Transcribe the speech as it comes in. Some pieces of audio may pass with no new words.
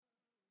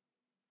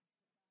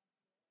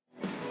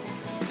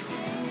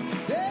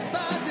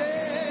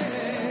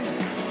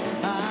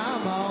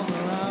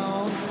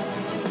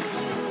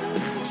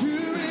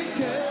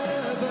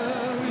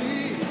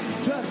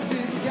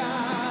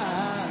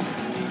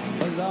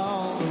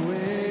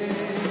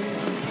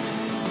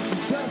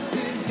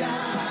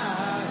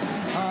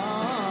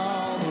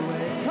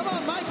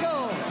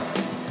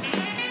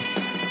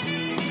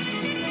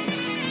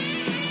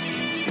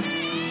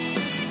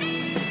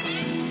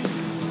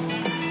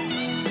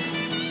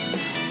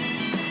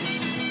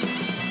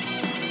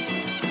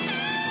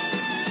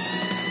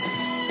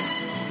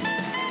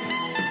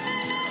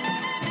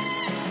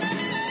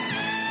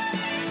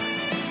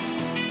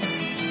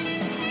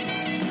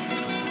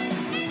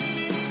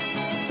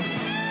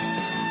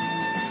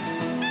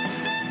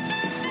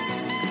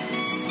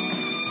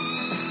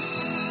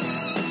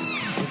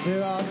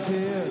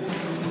tears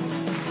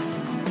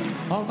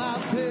on my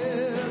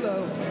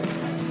pillow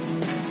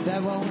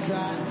that won't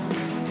dry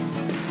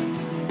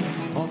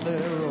on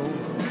their own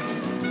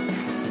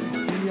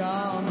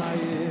beyond my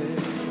ears.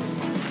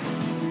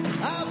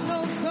 I've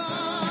no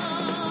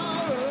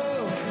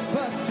sorrow,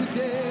 but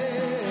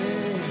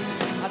today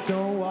I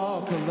don't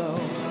walk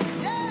alone.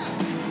 Yeah,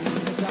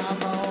 'cause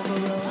I'm on the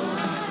road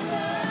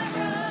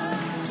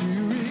to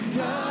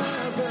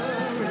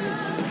recovery,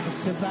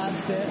 step by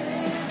step.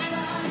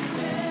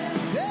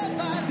 Day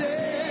by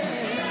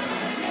day,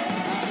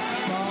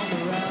 I'm on the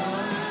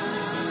road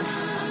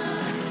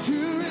to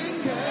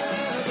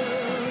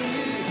recovery,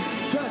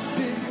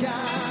 trusting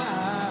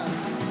God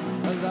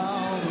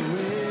along the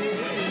way,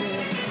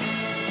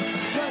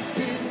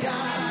 trusting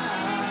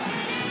God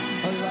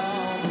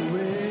along the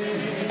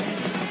way,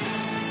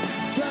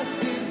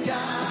 trusting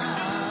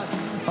God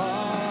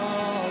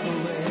all the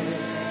way.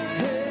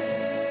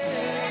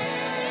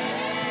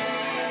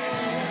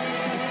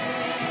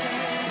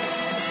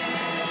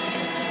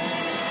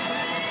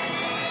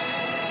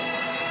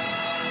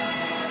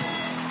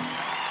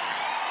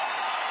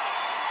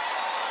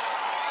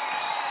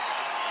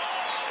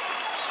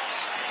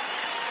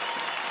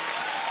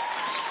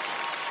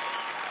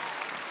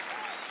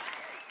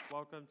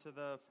 Welcome to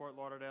the Fort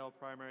Lauderdale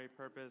Primary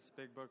Purpose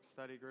Big Book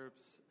Study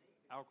Groups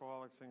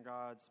Alcoholics and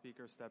God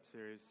Speaker Step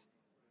Series.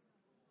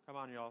 Come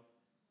on, y'all.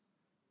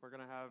 We're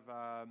going to have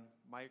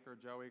Mike or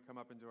Joey come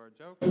up and do our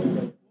joke.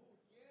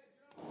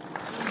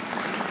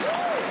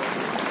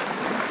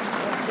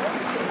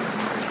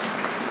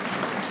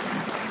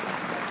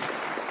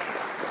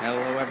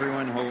 Hello,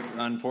 everyone.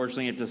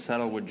 Unfortunately, I have to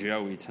settle with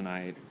Joey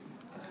tonight.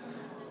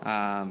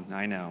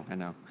 I know.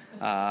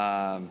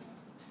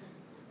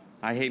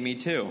 I hate me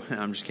too.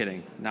 I'm just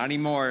kidding. Not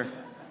anymore.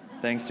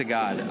 Thanks to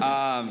God.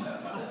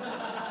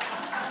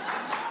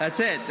 That's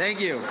it. Thank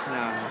you.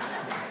 No.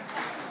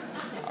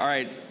 All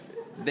right.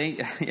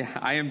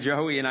 I am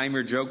Joey, and I'm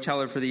your joke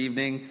teller for the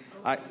evening.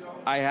 I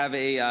have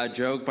a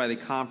joke by the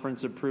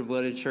Conference of Approved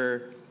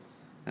Literature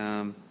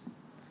of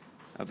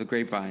the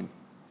Grapevine.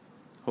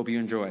 Hope you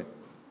enjoy.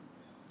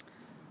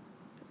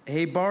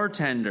 Hey,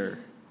 bartender,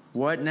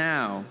 what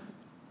now?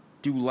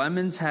 Do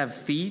lemons have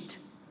feet?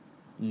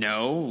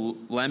 No,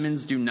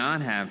 lemons do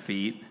not have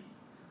feet.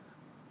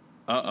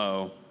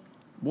 Uh-oh.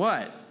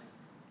 What?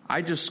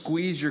 I just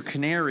squeezed your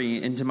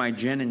canary into my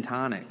gin and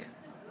tonic.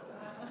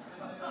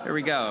 There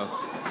we go.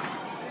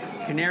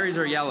 Canaries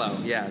are yellow.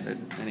 Yeah,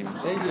 anyway.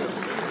 Thank you.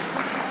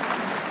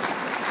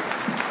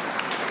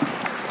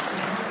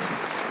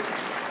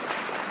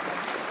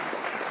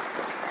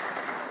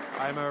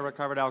 I'm a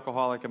recovered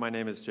alcoholic, and my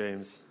name is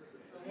James.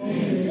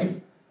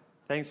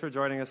 Thanks for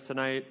joining us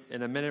tonight.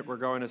 In a minute, we're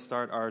going to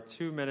start our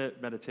 2-minute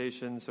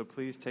meditation, so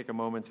please take a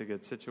moment to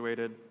get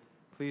situated.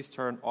 Please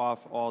turn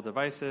off all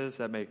devices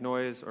that make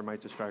noise or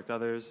might distract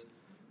others.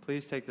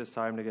 Please take this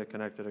time to get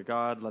connected to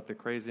God. Let the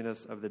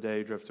craziness of the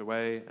day drift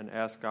away, and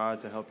ask God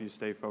to help you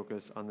stay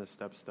focused on this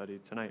step study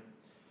tonight.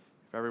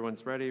 If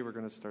everyone's ready, we're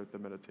going to start the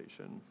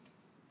meditation.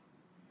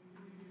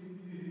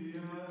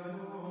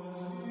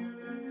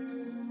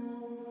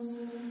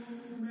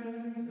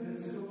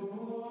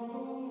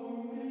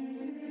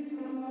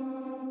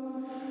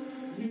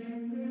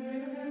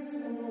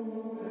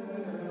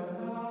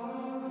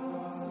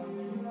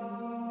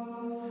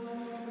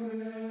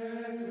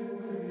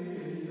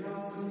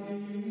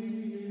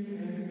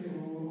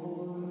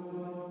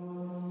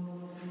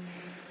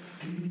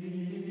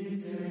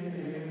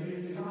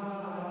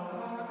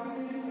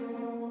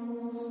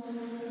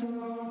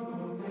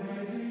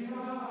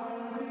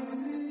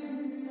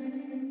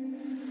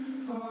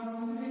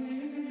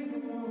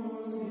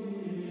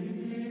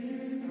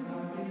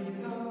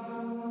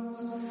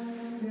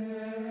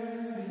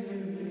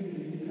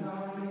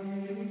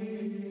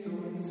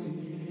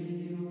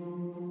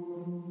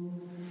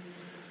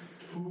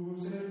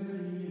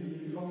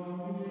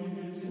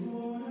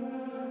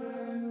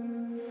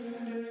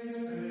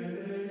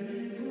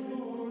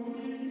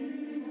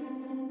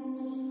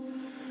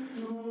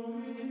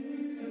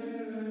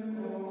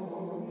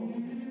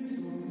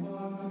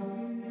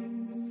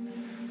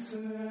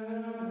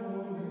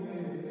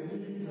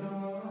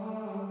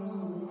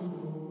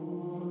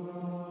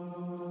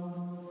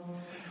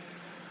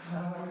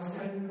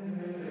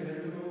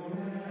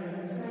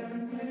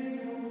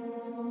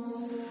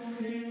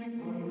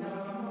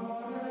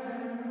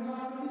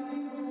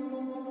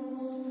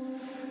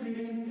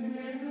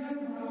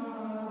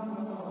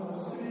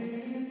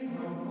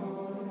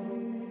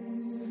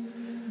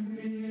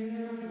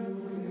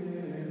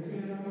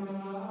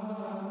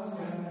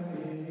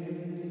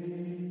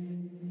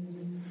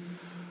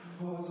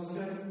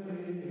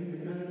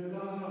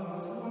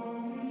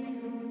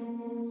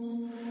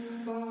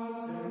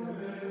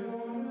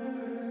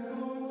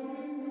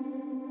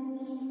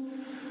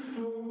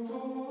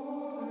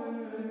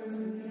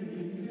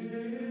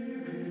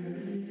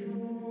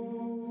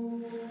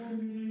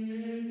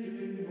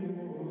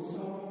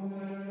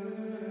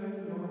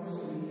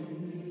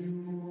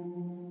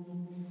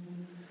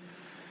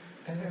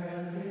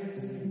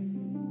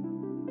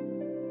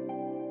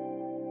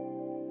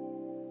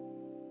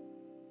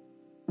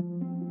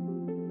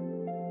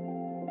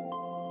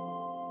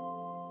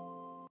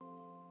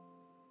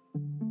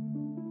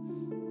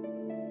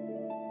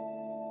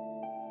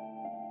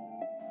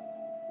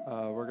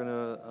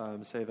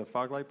 say the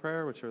fog light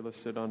prayer, which are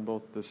listed on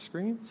both the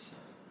screens.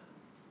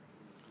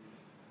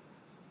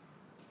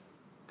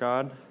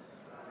 God,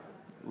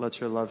 let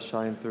your love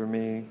shine through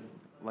me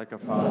like a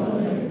fog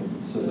light,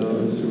 so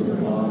those who are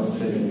lost,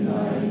 sick, and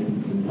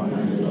dying can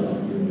find your love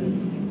through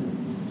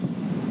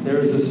me. There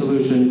is a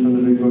solution from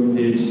the Big Book,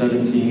 page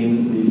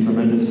 17. The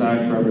tremendous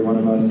fact for every one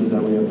of us is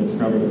that we have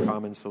discovered a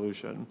common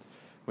solution.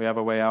 We have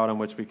a way out on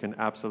which we can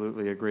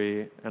absolutely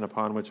agree and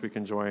upon which we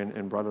can join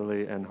in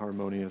brotherly and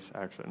harmonious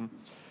action.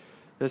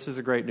 This is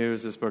the great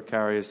news this book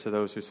carries to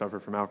those who suffer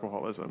from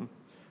alcoholism.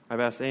 I've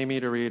asked Amy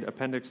to read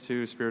Appendix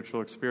 2,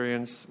 Spiritual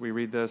Experience. We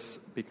read this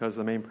because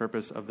the main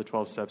purpose of the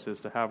 12 steps is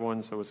to have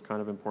one, so it's kind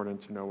of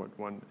important to know what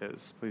one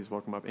is. Please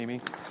welcome up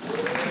Amy.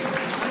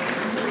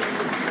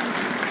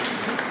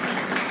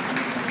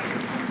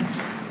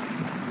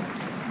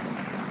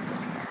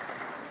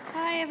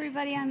 Hi,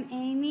 everybody. I'm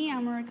Amy.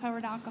 I'm a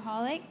recovered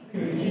alcoholic.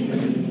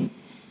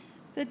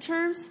 The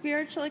terms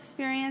spiritual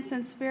experience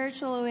and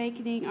spiritual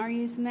awakening are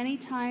used many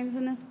times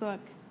in this book,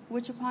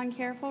 which upon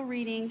careful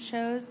reading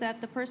shows that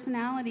the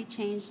personality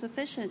change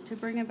sufficient to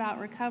bring about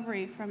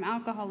recovery from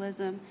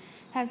alcoholism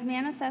has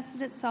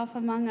manifested itself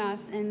among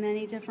us in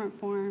many different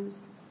forms.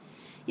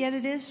 Yet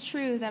it is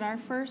true that our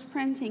first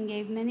printing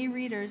gave many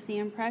readers the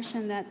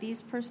impression that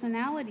these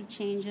personality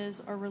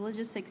changes or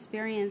religious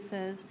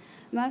experiences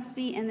must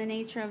be in the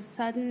nature of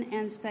sudden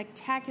and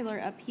spectacular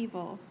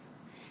upheavals.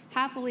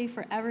 Happily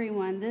for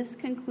everyone, this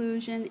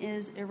conclusion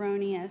is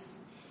erroneous.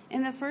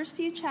 In the first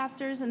few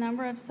chapters, a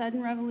number of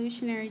sudden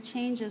revolutionary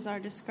changes are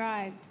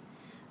described.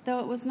 Though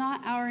it was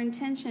not our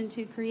intention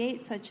to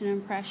create such an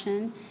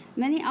impression,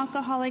 many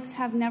alcoholics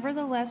have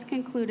nevertheless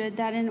concluded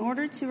that in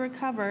order to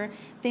recover,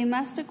 they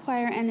must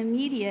acquire an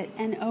immediate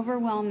and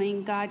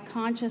overwhelming God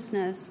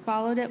consciousness,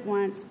 followed at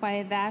once by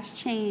a vast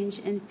change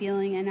in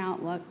feeling and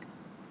outlook.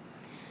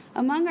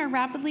 Among our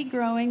rapidly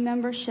growing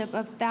membership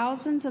of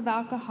thousands of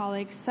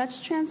alcoholics,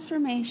 such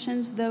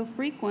transformations, though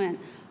frequent,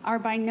 are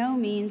by no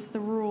means the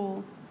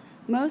rule.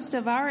 Most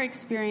of our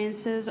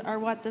experiences are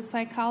what the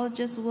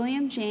psychologist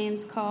William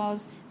James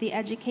calls the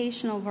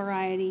educational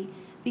variety,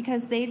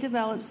 because they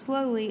develop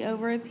slowly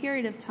over a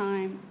period of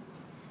time.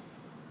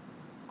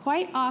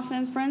 Quite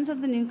often, friends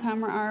of the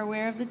newcomer are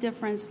aware of the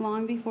difference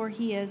long before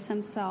he is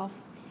himself.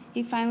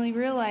 He finally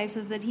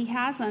realizes that he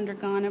has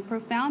undergone a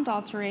profound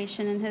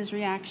alteration in his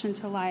reaction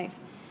to life,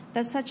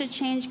 that such a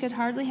change could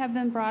hardly have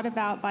been brought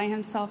about by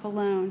himself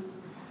alone.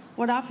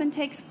 What often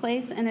takes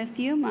place in a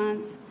few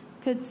months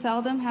could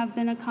seldom have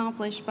been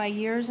accomplished by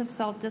years of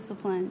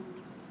self-discipline.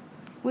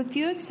 With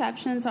few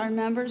exceptions, our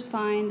members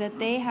find that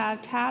they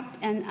have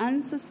tapped an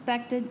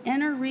unsuspected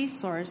inner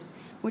resource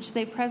which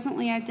they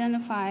presently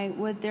identify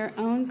with their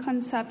own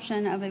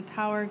conception of a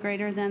power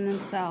greater than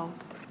themselves.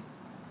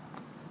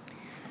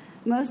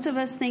 Most of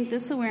us think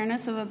this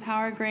awareness of a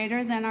power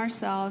greater than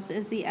ourselves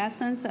is the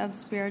essence of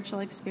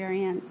spiritual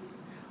experience.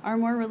 Our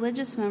more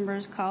religious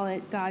members call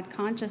it God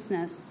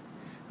consciousness.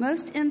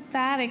 Most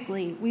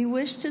emphatically, we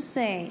wish to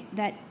say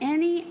that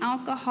any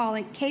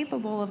alcoholic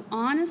capable of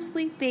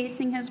honestly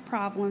facing his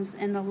problems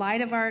in the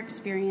light of our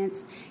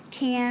experience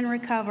can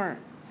recover,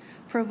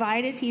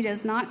 provided he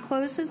does not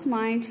close his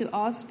mind to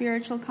all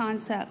spiritual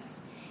concepts.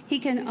 He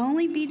can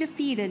only be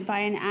defeated by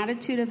an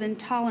attitude of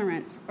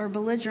intolerance or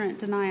belligerent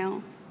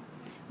denial.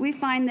 We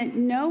find that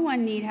no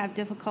one need have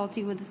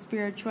difficulty with the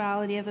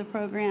spirituality of the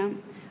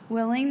program.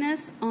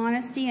 Willingness,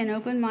 honesty, and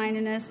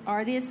open-mindedness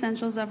are the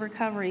essentials of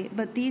recovery,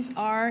 but these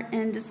are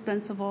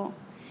indispensable.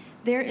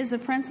 There is a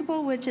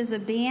principle which is a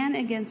bar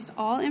against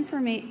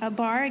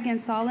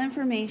all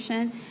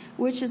information,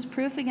 which is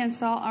proof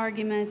against all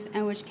arguments,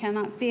 and which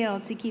cannot fail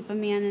to keep a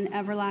man in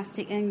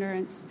everlasting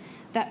ignorance.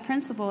 That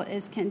principle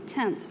is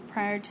contempt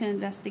prior to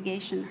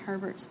investigation.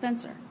 Herbert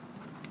Spencer.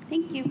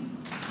 Thank you.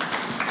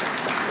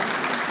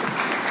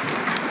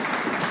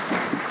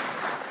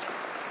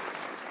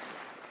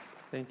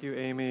 Thank you,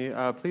 Amy.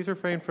 Please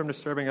refrain from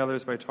disturbing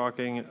others by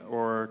talking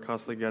or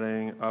constantly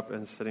getting up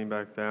and sitting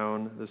back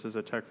down. This is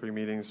a tech-free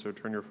meeting, so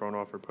turn your phone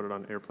off or put it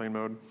on airplane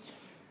mode.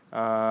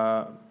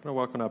 I'm going to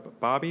welcome up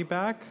Bobby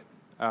back.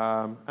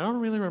 I don't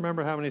really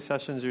remember how many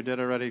sessions you did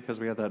already because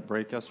we had that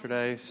break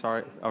yesterday.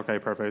 Sorry. Okay,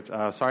 perfect.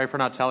 Sorry for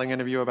not telling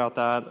any of you about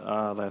that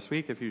last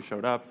week if you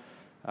showed up.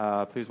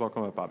 Please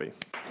welcome up Bobby.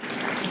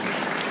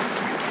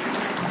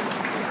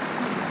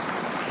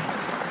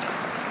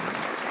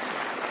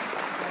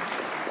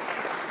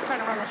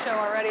 Show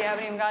already. I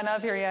haven't even gotten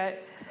up here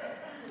yet.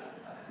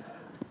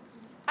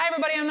 Hi,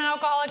 everybody. I'm an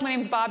alcoholic. My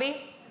name's Bobby.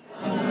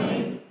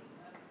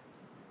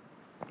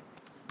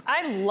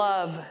 I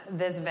love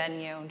this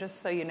venue,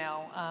 just so you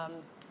know.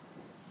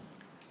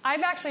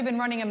 I've actually been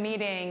running a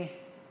meeting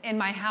in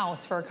my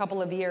house for a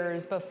couple of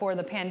years before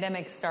the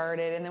pandemic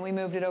started, and then we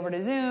moved it over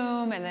to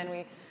Zoom, and then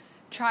we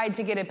tried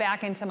to get it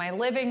back into my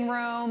living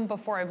room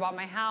before I bought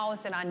my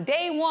house. And on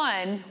day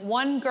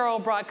one girl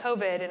brought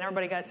COVID and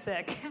everybody got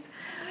sick.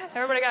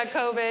 Everybody got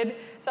COVID.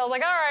 So I was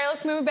like, all right,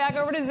 let's move back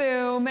over to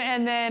Zoom.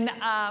 And then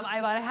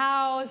I bought a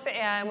house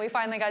and we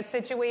finally got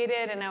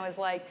situated. And I was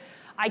like,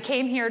 I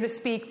came here to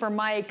speak for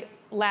Mike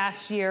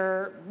last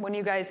year when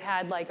you guys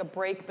had like a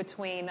break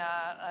between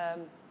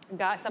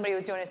somebody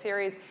was doing a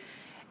series.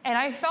 And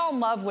I fell in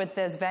love with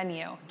this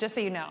venue, just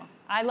so you know.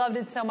 I loved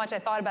it so much, I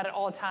thought about it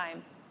all the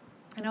time.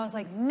 And I was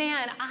like,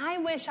 man, I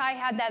wish I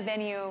had that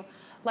venue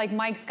like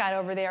Mike's got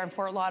over there in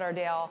Fort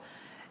Lauderdale.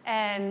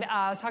 And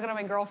I was talking to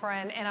my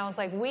girlfriend, and I was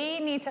like, we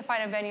need to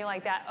find a venue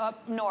like that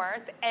up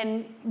north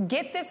and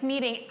get this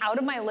meeting out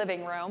of my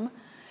living room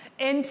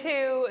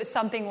into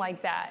something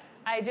like that.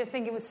 I just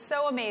think it was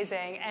so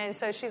amazing. And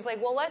so she's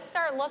like, well, let's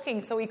start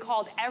looking. So we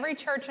called every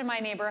church in my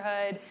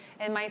neighborhood,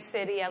 in my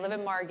city. I live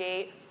in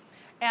Margate.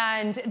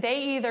 And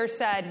they either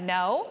said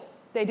no,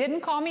 they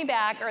didn't call me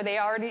back, or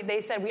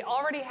they said, we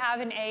already have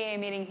an AA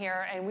meeting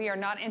here, and we are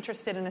not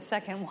interested in a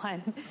second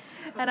one.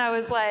 And I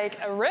was like,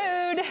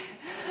 rude.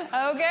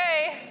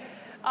 Okay.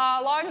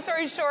 Long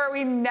story short,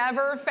 we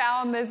never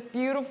found this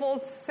beautiful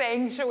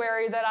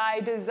sanctuary that I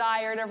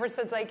desired ever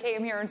since I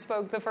came here and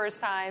spoke the first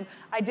time.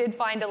 I did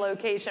find a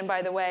location,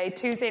 by the way,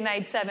 Tuesday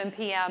night, 7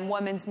 p.m.,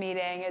 women's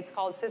meeting. It's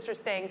called Sisters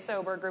Staying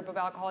Sober, Group of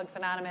Alcoholics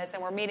Anonymous,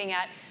 and we're meeting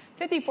at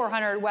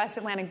 5400 West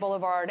Atlantic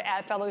Boulevard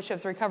at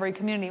Fellowship's Recovery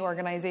Community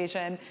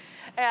Organization.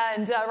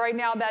 And right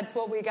now, that's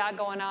what we got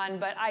going on.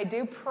 But I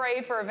do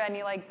pray for a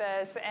venue like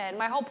this. And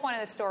my whole point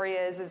of the story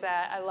is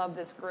that I love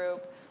this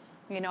group.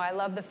 You know, I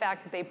love the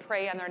fact that they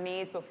pray on their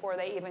knees before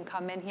they even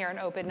come in here and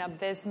open up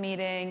this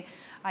meeting.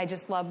 I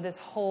just love this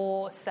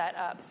whole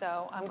setup.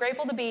 So I'm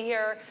grateful to be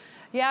here.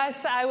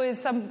 Yes, I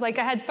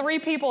had 3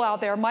 people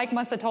out there. Mike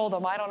must have told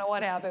them. I don't know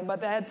what happened.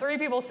 But I had 3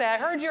 people say, I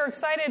heard you were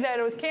excited that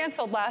it was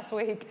canceled last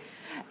week.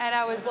 And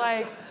I was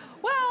like,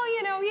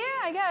 well, yeah,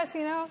 I guess,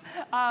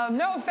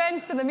 no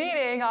offense to the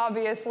meeting,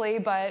 obviously,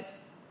 but,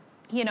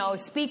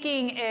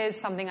 speaking is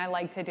something I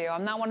like to do.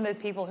 I'm not one of those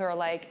people who are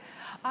like,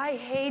 I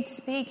hate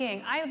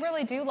speaking. I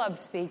really do love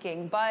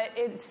speaking, but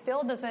it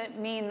still doesn't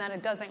mean that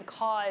it doesn't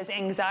cause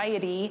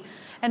anxiety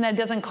and that it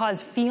doesn't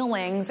cause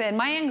feelings. And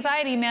my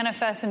anxiety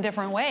manifests in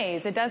different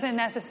ways. It doesn't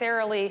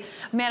necessarily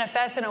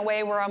manifest in a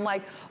way where I'm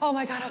like, oh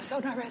my God, I'm so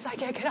nervous. I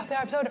can't get up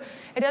there.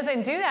 It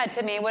doesn't do that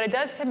to me. What it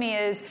does to me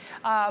is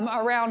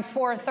around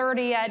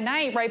 4:30 at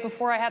night, right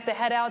before I have to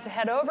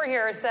head over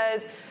here, it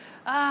says,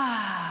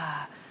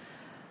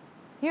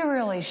 you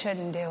really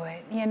shouldn't do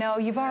it.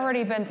 You've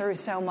already been through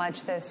so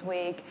much this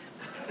week.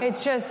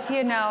 It's just,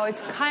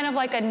 it's kind of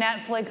like a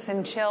Netflix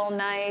and chill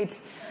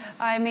night.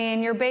 I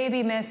mean, your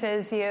baby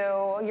misses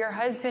you. Your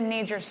husband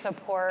needs your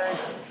support.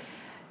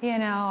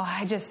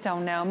 I just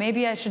don't know.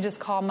 Maybe I should just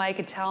call Mike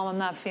and tell him I'm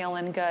not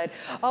feeling good.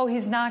 Oh,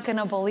 he's not going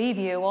to believe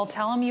you. Well,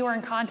 tell him you were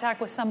in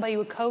contact with somebody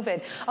with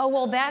COVID. Oh,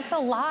 well, that's a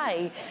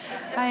lie.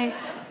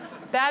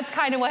 That's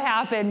kind of what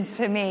happens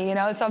to me,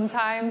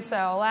 sometimes.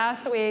 So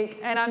last week,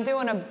 and I'm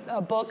doing a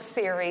book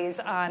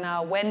series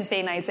on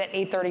Wednesday nights at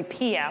 8:30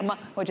 p.m.,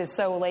 which is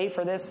so late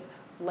for this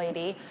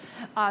lady.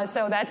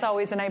 So that's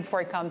always the night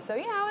before it comes. So,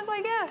 I was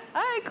like, yeah,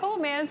 all right, cool,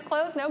 man. It's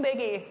closed. No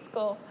biggie. It's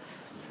cool.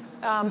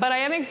 But I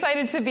am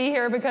excited to be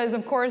here because,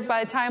 of course,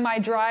 by the time I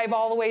drive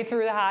all the way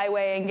through the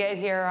highway and get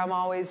here, I'm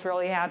always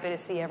really happy to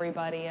see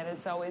everybody, and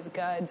it's always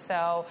good.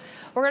 So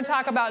we're going to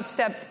talk about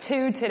step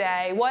 2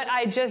 today. What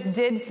I just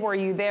did for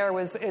you there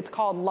it's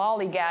called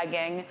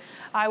lollygagging.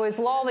 I was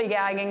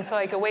lollygagging so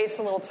I could waste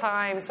a little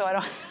time so I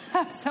don't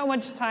have so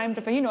much time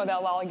to,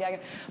 about lollygagging.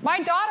 My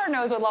daughter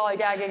knows what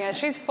lollygagging is.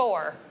 She's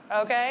 4,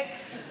 okay?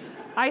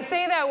 I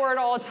say that word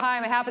all the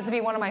time. It happens to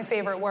be one of my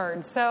favorite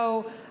words.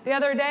 So the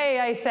other day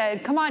I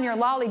said, come on, you're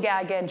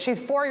lollygagging. She's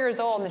 4 years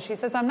old, and she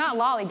says, I'm not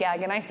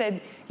lollygagging. I said,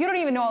 you don't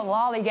even know what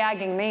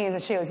lollygagging means.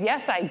 And she goes,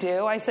 yes, I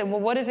do. I said, well,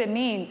 what does it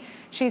mean?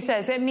 She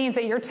says, it means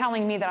that you're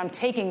telling me that I'm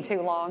taking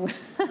too long.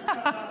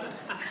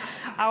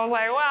 I was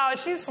like, wow,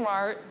 she's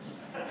smart.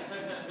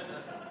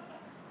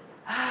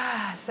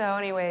 So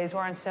anyways,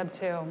 we're on step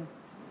 2.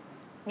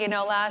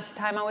 Last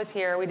time I was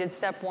here, we did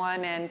step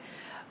 1, and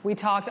we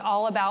talked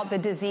all about the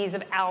disease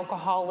of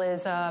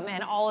alcoholism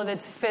and all of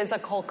its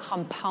physical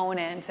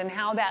components and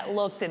how that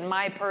looked in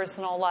my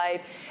personal life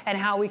and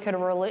how we could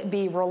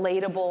be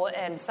relatable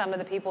and some of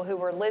the people who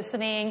were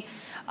listening.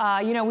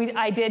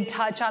 I did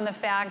touch on the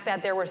fact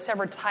that there were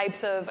several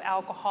types of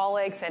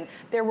alcoholics and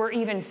there were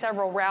even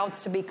several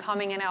routes to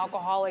becoming an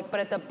alcoholic. But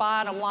at the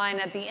bottom line,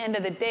 at the end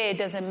of the day, it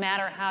doesn't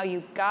matter how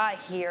you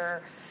got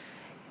here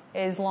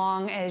as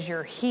long as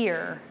you're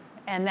here.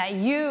 And that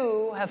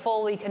you have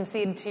fully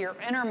conceded to your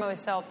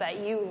innermost self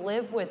that you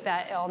live with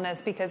that illness,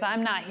 because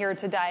I'm not here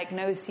to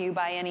diagnose you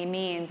by any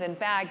means. In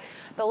fact,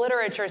 the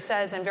literature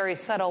says in very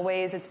subtle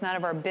ways it's none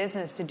of our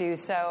business to do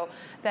so,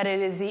 that it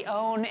is the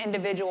own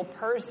individual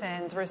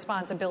person's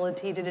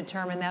responsibility to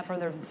determine that for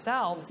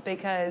themselves,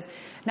 because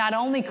not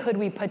only could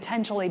we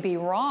potentially be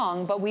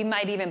wrong, but we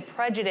might even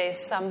prejudice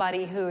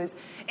somebody who's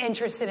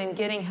interested in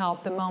getting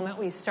help the moment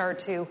we start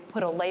to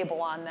put a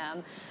label on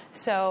them.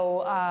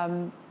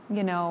 So,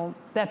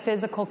 that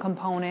physical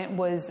component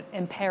was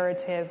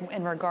imperative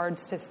in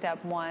regards to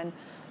step one.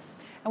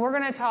 And we're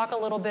going to talk a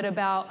little bit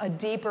about a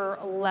deeper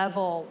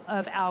level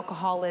of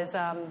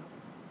alcoholism.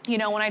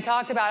 When I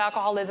talked about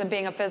alcoholism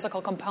being a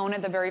physical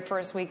component the very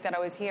first week that I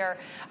was here,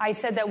 I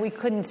said that we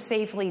couldn't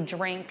safely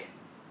drink.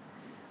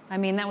 I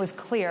mean, that was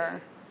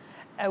clear.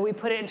 We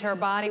put it into our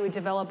body, we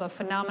develop a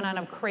phenomenon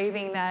of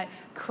craving that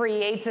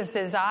creates this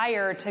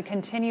desire to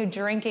continue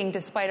drinking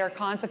despite our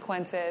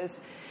consequences.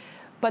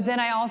 But then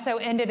I also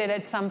ended it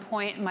at some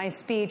point in my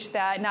speech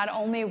that not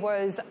only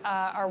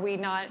are we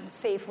not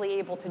safely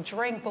able to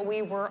drink, but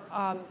we were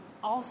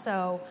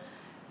also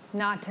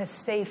not to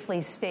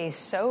safely stay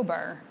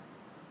sober,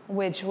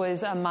 which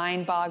was a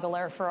mind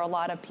boggler for a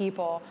lot of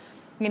people.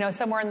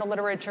 Somewhere in the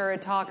literature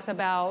it talks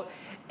about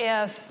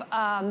if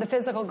the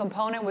physical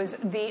component was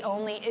the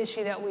only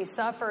issue that we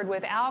suffered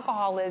with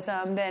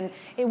alcoholism, then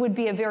it would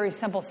be a very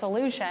simple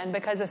solution,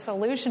 because the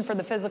solution for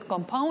the physical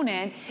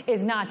component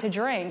is not to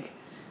drink.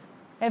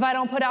 If I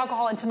don't put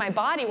alcohol into my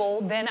body, well,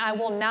 then I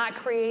will not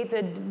create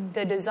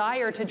the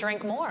desire to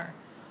drink more.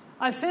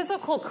 A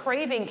physical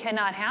craving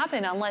cannot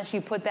happen unless you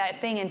put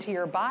that thing into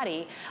your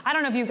body. I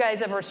don't know if you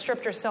guys ever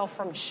stripped yourself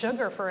from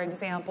sugar, for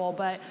example,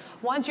 but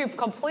once you've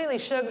completely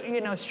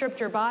stripped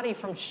your body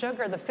from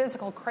sugar, the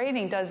physical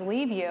craving does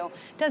leave you.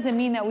 It doesn't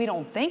mean that we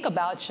don't think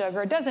about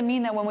sugar. It doesn't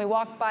mean that when we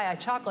walk by a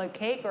chocolate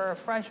cake or a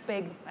fresh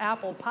baked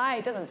apple pie,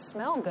 it doesn't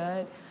smell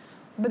good.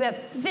 But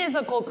that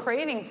physical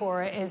craving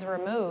for it is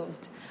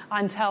removed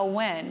until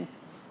when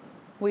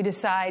we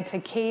decide to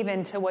cave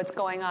into what's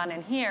going on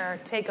in here,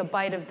 take a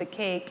bite of the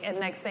cake, and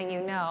next thing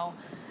you know,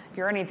 if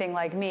you're anything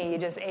like me, you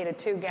just ate a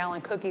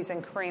 2-gallon cookies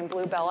and cream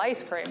Bluebell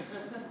ice cream.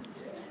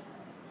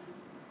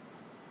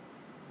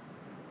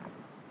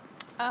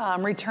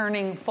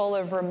 Returning full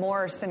of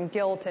remorse and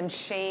guilt and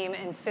shame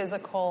and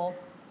physical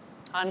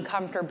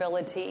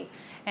uncomfortability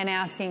and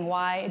asking,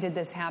 why did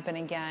this happen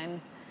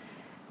again?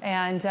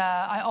 And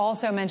I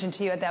also mentioned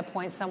to you at that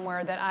point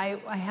somewhere that I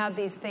have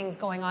these things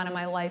going on in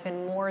my life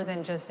and more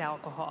than just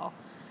alcohol.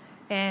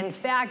 In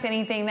fact,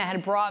 anything that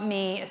had brought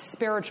me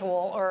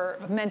spiritual or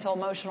mental,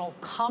 emotional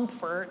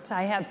comfort,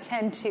 I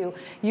tend to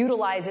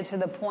utilize it to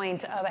the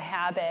point of a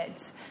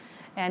habit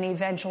and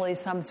eventually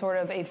some sort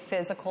of a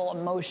physical,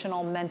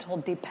 emotional, mental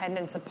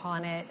dependence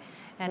upon it.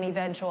 And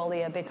eventually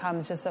it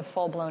becomes just a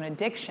full-blown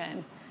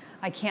addiction.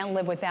 I can't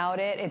live without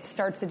it. It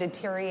starts to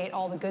deteriorate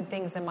all the good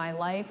things in my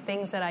life.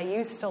 Things that I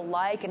used to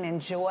like and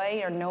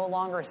enjoy are no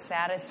longer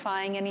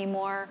satisfying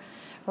anymore.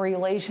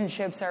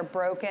 Relationships are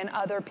broken.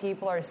 Other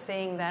people are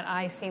seeing that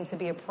I seem to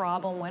be a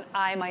problem when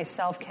I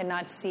myself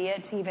cannot see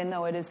it, even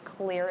though it is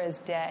clear as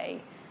day.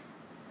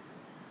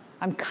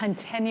 I'm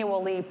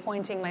continually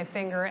pointing my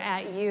finger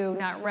at you,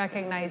 not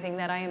recognizing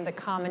that I am the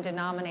common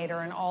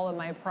denominator in all of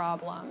my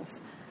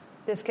problems.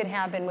 This could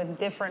happen with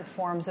different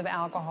forms of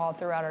alcohol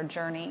throughout our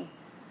journey.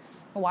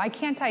 Why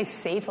can't I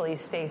safely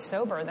stay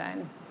sober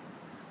then?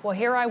 Well,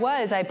 here I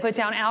was. I put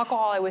down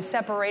alcohol. I was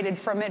separated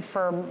from it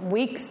for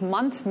weeks,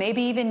 months,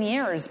 maybe even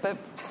years. But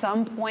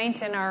some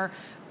point in our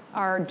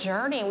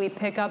journey, we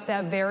pick up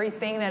that very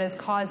thing that has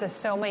caused us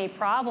so many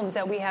problems,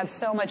 that we have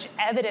so much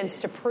evidence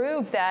to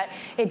prove that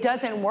it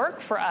doesn't work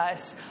for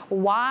us.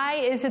 Why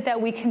is it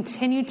that we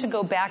continue to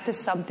go back to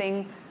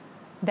something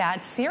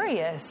that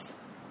serious?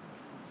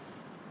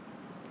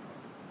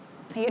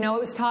 It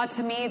was taught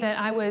to me that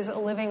I was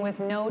living with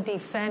no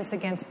defense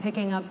against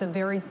picking up the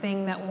very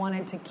thing that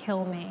wanted to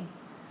kill me.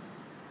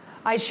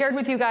 I shared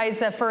with you guys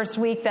the first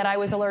week that I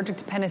was allergic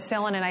to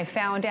penicillin, and I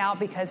found out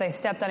because I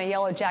stepped on a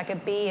yellow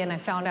jacket bee, and I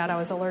found out I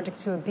was allergic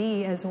to a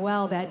bee as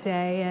well that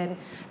day. And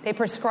they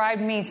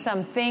prescribed me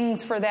some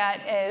things for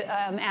that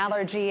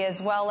allergy,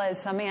 as well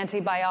as some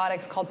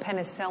antibiotics called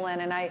penicillin,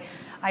 and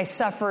I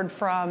suffered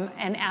from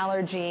an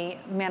allergy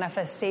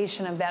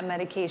manifestation of that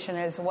medication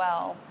as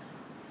well.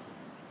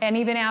 And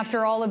even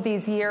after all of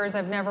these years,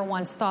 I've never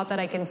once thought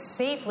that I can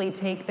safely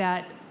take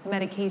that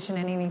medication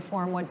in any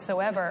form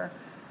whatsoever.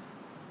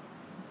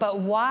 But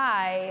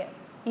why,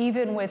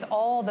 even with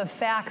all the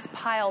facts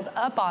piled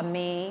up on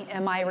me,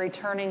 am I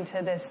returning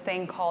to this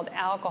thing called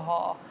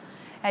alcohol?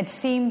 It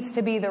seems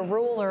to be the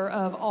ruler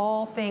of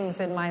all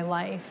things in my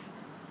life.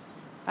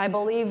 I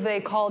believe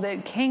they called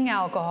it King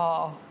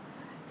Alcohol.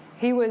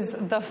 He was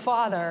the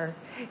Father.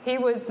 He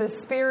was the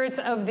spirit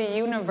of the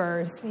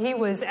universe. He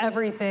was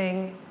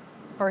everything,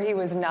 or he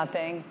was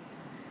nothing.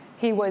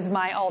 He was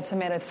my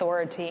ultimate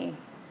authority.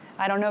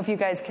 I don't know if you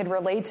guys could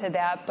relate to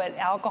that, but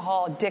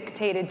alcohol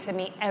dictated to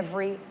me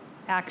every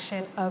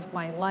action of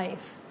my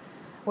life.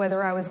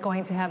 Whether I was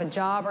going to have a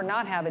job or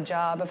not have a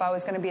job, if I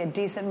was going to be a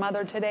decent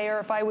mother today or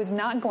if I was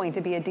not going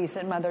to be a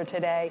decent mother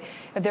today,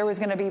 if there was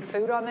going to be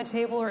food on the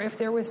table or if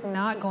there was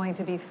not going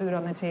to be food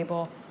on the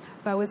table,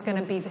 if I was going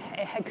to be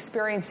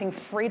experiencing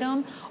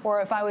freedom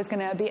or if I was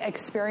going to be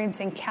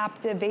experiencing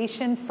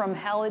captivation from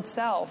hell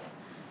itself.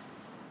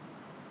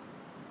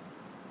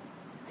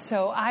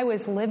 So I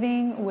was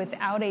living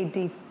without a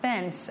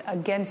defense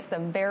against the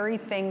very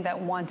thing that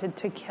wanted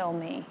to kill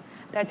me.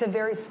 That's a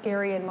very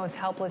scary and most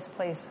helpless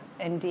place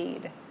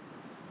indeed.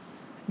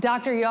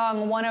 Dr.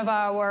 Young, one of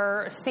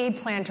our seed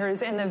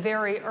planters in the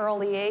very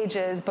early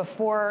ages,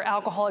 before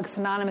Alcoholics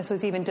Anonymous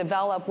was even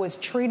developed, was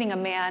treating a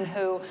man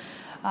who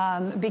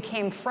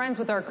became friends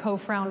with our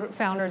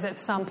co-founders at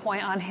some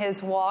point on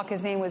his walk.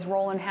 His name was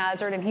Roland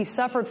Hazard, and he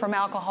suffered from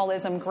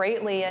alcoholism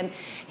greatly, and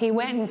he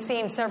went and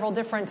seen several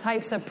different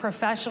types of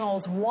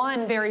professionals.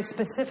 One very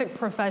specific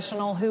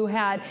professional who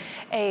had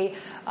a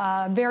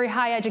very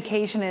high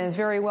education and is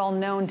very well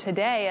known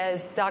today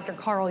as Dr.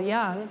 Carl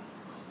Jung.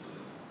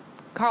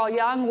 Carl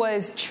Jung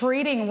was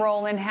treating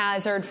Roland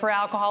Hazard for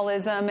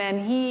alcoholism,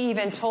 and he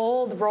even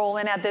told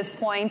Roland at this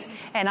point,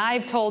 and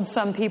I've told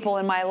some people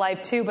in my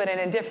life too, but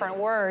in different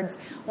words,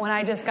 when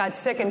I just got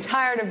sick and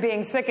tired of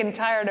being sick and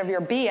tired of your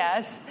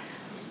BS,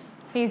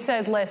 he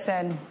said,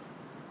 listen,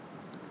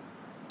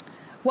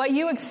 what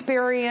you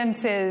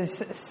experience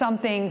is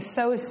something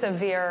so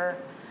severe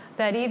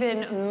that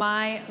even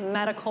my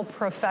medical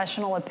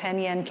professional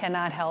opinion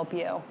cannot help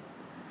you.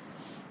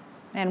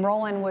 And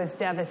Roland was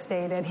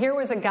devastated. Here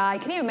was a guy,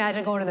 can you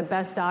imagine going to the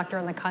best doctor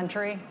in the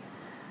country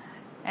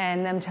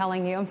and them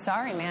telling you, I'm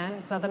sorry, man,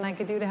 there's nothing I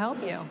could do to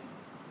help you.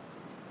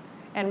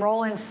 And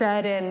Roland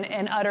said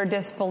in utter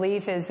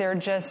disbelief, is there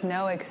just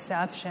no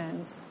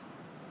exceptions?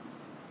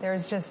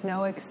 There's just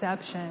no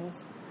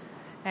exceptions.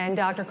 And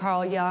Dr.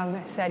 Carl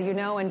Jung said,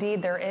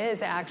 indeed there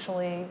is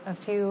actually a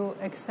few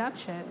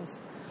exceptions,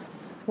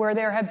 where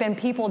there have been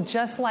people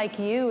just like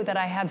you that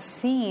I have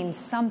seen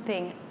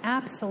something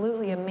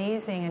absolutely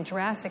amazing and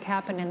drastic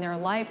happen in their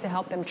life to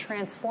help them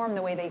transform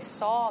the way they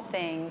saw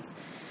things,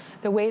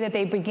 the way that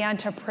they began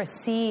to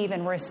perceive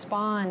and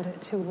respond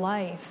to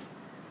life.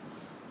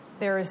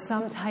 There is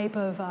some type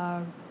of,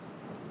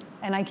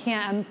 and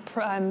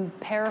I'm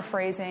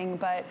paraphrasing,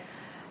 but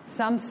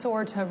some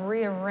sort of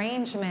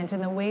rearrangement in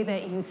the way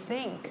that you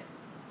think,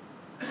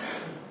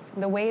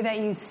 the way that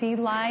you see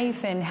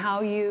life and how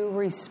you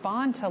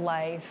respond to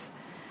life,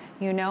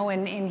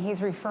 and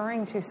he's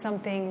referring to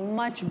something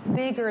much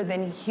bigger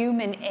than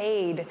human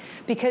aid,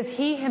 because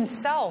he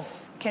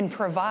himself can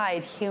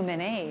provide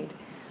human aid.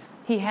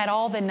 He had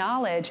all the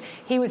knowledge.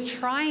 He was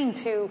trying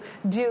to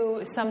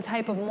do some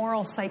type of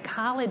moral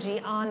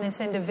psychology on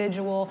this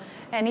individual,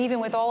 and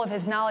even with all of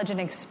his knowledge and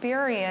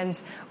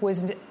experience,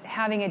 was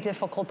having a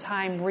difficult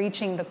time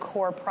reaching the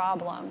core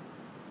problem.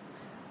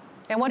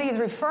 And what he's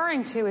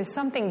referring to is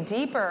something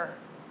deeper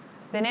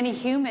than any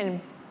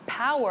human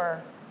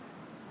power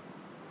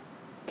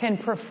can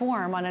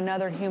perform on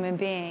another human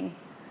being.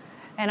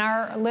 And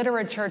our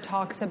literature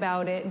talks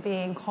about it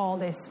being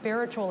called a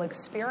spiritual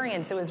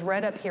experience. It was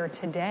read up here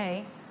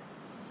today.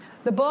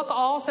 The book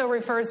also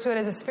refers to it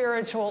as a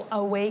spiritual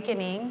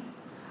awakening,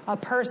 a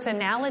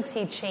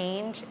personality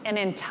change, an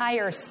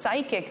entire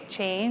psychic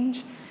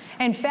change.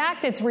 In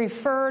fact, it's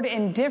referred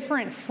in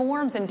different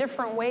forms and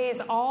different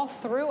ways all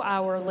through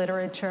our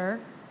literature.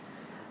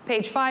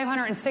 Page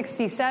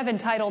 567,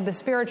 titled The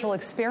Spiritual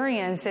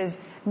Experience, is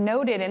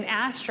noted in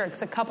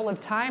asterisks a couple of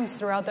times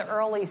throughout the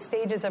early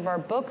stages of our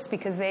books,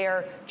 because they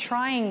are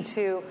trying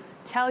to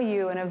tell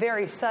you in a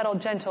very subtle,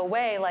 gentle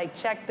way, like,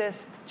 check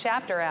this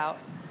chapter out.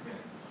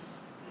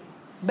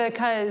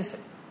 Because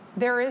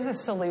there is a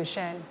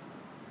solution.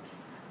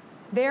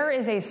 There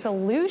is a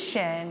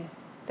solution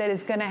that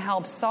is going to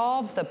help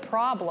solve the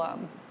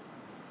problem.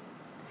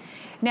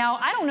 Now,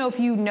 I don't know if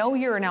you know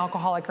you're an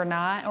alcoholic or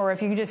not, or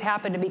if you just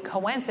happen to be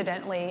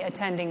coincidentally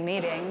attending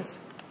meetings.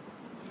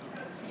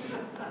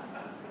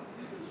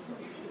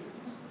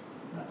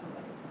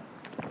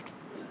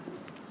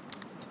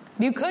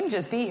 You could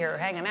just be here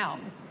hanging out.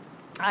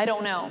 I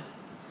don't know.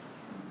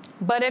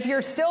 But if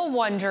you're still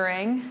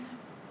wondering,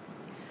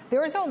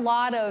 there's a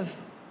lot of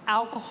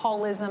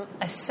alcoholism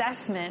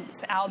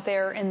assessments out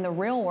there in the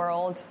real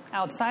world,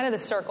 outside of the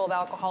circle of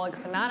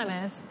Alcoholics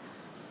Anonymous.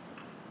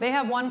 They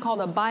have one called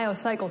a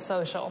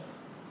biopsychosocial.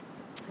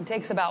 It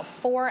takes about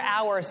 4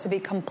 hours to be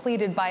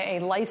completed by a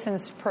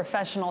licensed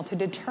professional to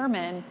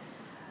determine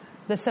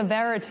the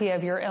severity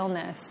of your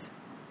illness.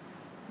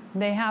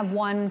 They have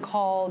one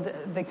called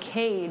the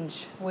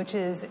CAGE, which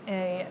is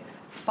a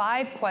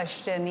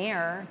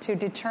 5-questionnaire to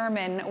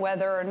determine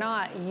whether or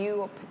not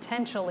you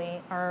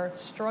potentially are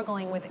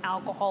struggling with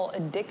alcohol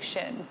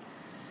addiction.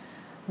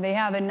 They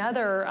have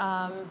another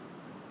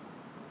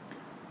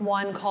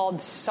one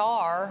called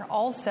SAR,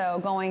 also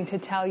going to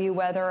tell you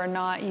whether or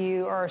not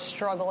you are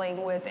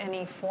struggling with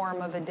any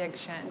form of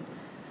addiction.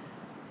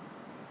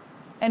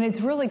 And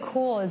it's really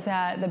cool is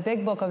that the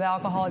Big Book of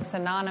Alcoholics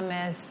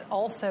Anonymous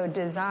also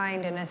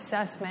designed an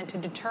assessment to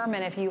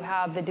determine if you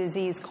have the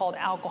disease called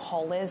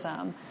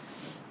alcoholism.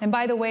 And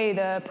by the way,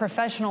 the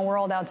professional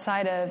world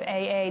outside of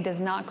AA does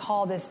not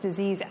call this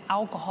disease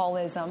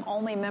alcoholism.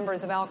 Only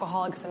members of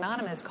Alcoholics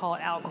Anonymous call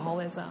it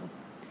alcoholism.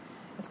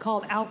 It's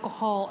called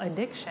alcohol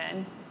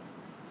addiction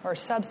or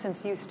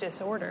substance use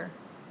disorder.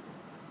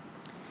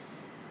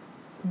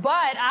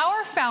 But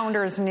our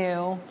founders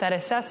knew that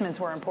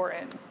assessments were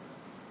important.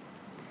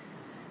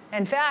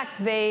 In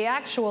fact, they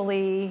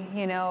actually,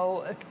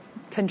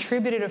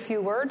 contributed a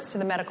few words to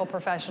the medical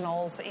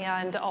professionals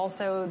and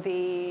also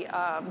the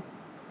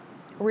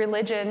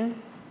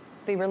religion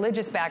the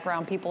religious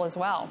background people as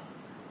well.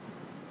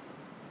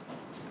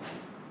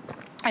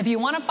 If you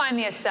want to find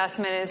the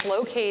assessment, it is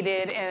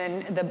located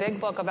in the big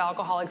book of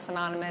Alcoholics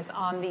Anonymous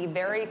on the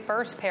very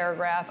first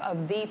paragraph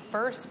of the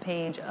first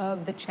page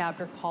of the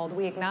chapter called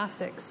We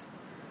Agnostics.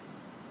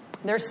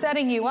 They're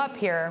setting you up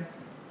here.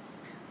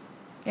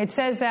 It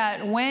says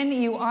that when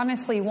you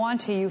honestly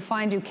want to, you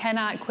find you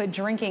cannot quit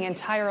drinking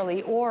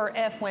entirely, or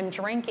if when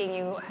drinking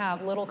you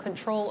have little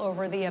control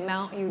over the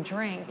amount you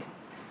drink,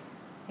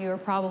 you are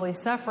probably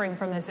suffering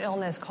from this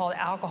illness called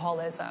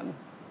alcoholism.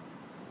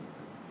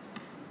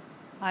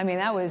 I mean,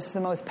 that was the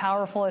most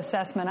powerful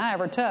assessment I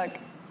ever took.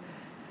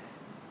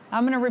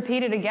 I'm going to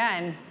repeat it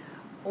again.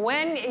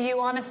 When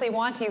you honestly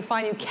want to, you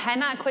find you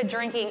cannot quit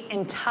drinking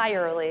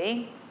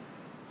entirely.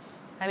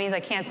 That means I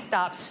can't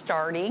stop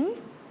starting.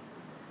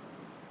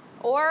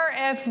 Or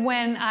if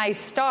when I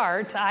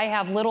start, I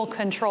have little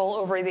control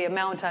over the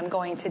amount I'm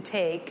going to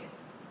take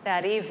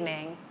that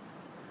evening,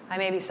 I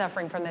may be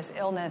suffering from this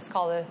illness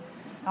called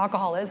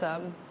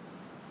alcoholism.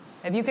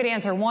 If you could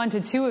answer 1 to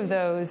 2 of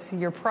those,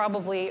 you're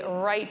probably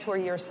right where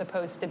you're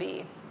supposed to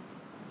be.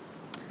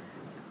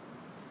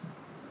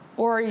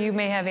 Or you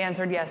may have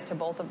answered yes to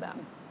both of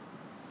them,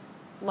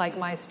 like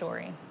my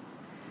story.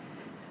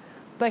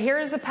 But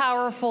here's a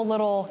powerful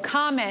little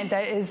comment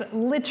that is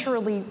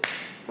literally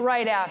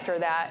right after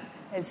that.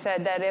 It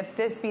said that if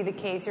this be the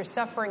case, you're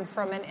suffering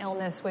from an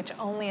illness which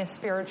only a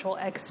spiritual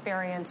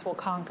experience will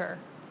conquer.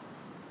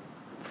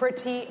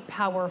 Pretty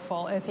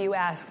powerful, if you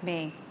ask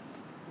me.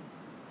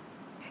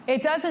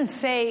 It doesn't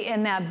say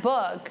in that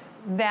book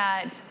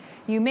that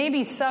you may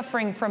be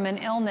suffering from an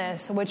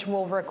illness which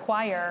will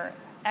require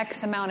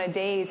X amount of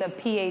days of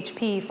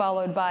PHP,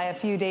 followed by a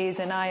few days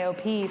in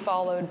IOP,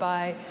 followed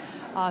by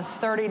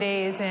 30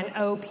 days in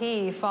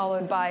OP,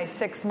 followed by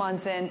 6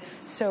 months in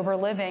sober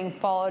living,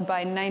 followed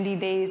by 90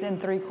 days in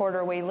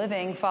 3/4 way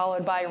living,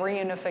 followed by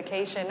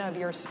reunification of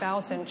your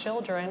spouse and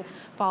children,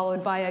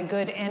 followed by a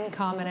good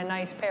income and a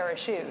nice pair of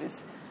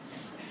shoes.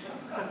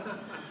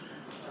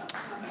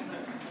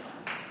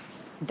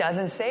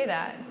 Doesn't say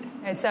that.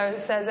 It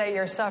says that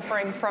you're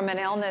suffering from an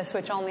illness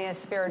which only a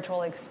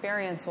spiritual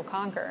experience will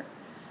conquer.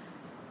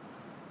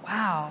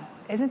 Wow,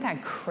 isn't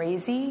that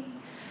crazy?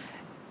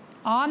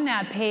 On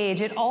that page,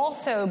 it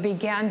also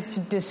begins to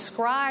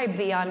describe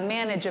the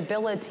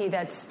unmanageability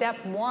that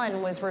step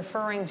 1 was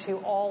referring to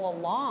all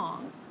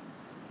along.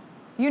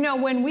 You know,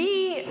 when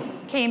we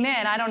came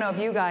in, I don't know if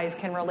you guys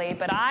can relate,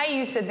 but I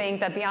used to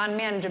think that the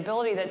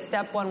unmanageability that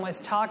step 1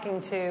 was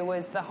talking to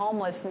was the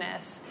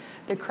homelessness,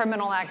 the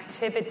criminal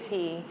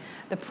activity,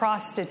 the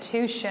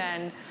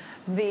prostitution,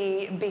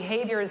 the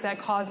behaviors that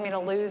caused me to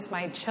lose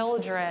my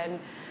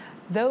children.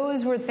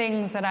 Those were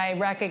things that I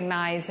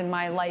recognized in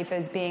my life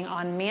as being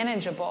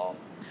unmanageable.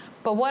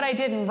 But what I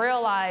didn't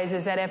realize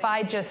is that if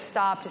I just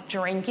stopped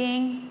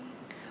drinking,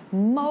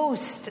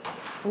 most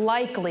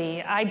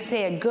likely, I'd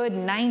say a good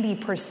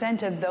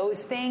 90% of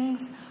those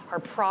things are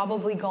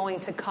probably going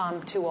to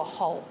come to a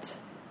halt.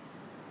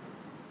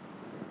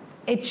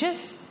 It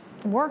just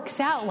works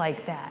out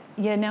like that,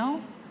 you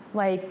know?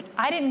 Like,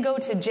 I didn't go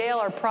to jail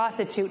or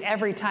prostitute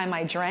every time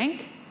I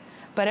drank,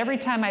 but every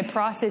time I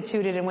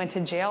prostituted and went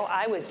to jail,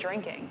 I was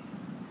drinking.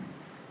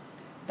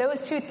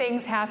 Those two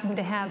things happen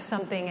to have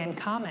something in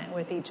common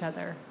with each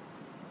other.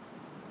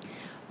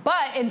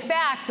 But, in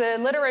fact, the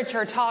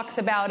literature talks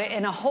about it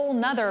in a whole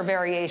nother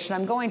variation.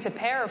 I'm going to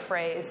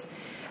paraphrase.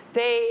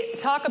 They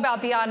talk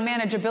about the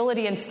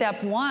unmanageability in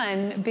step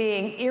 1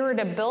 being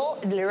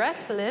irritable,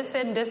 restless,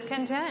 and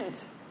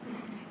discontent.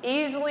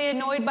 Easily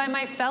annoyed by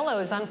my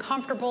fellows,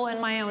 uncomfortable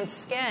in my own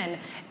skin.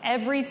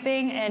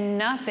 Everything and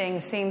nothing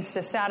seems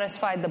to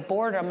satisfy the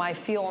boredom I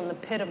feel in the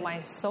pit of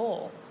my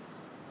soul.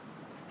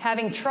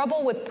 Having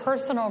trouble with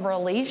personal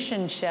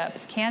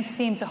relationships, can't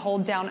seem to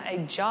hold down a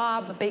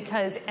job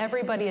because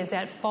everybody is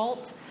at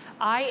fault.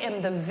 I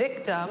am the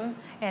victim,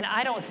 and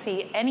I don't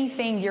see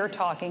anything you're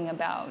talking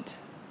about.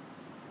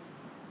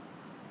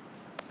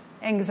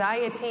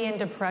 Anxiety and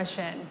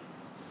depression.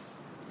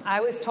 I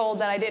was told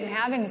that I didn't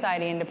have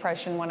anxiety and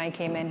depression when I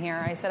came in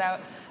here. I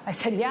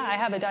said, yeah, I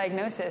have a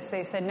diagnosis.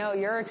 They said, no,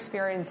 you're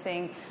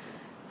experiencing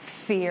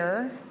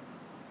fear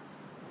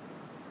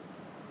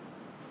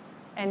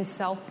and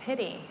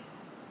self-pity.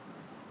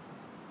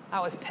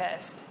 I was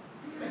pissed.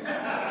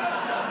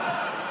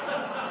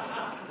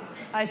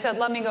 I said,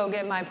 let me go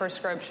get my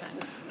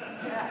prescriptions.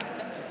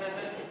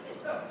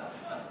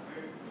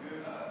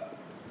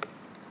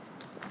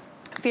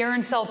 Fear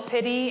and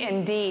self-pity,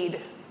 indeed.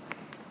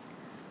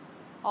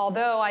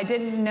 Although I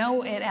didn't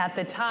know it at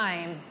the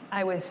time,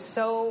 I was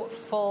so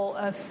full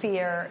of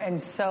fear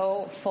and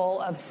so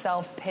full of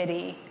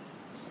self-pity.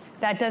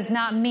 That does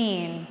not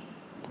mean,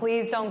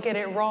 please don't get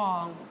it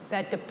wrong,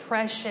 that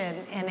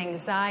depression and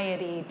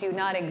anxiety do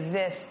not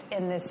exist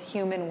in this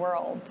human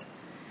world.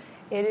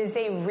 It is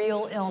a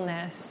real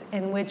illness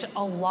in which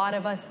a lot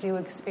of us do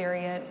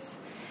experience,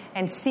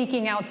 and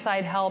seeking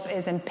outside help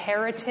is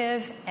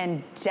imperative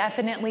and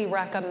definitely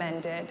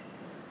recommended.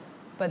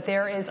 But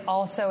there is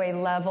also a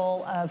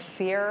level of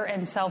fear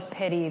and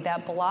self-pity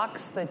that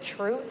blocks the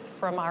truth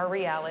from our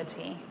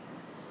reality.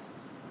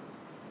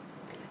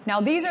 Now,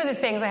 these are the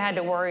things I had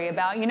to worry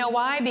about. You know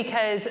why?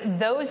 Because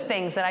those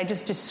things that I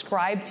just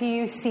described to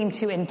you seem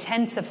to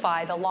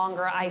intensify the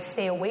longer I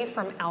stay away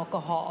from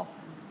alcohol.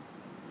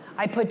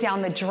 I put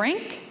down the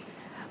drink.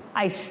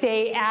 I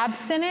stay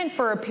abstinent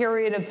for a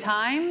period of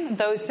time.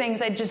 Those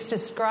things I just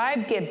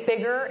described get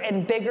bigger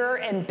and bigger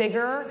and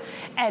bigger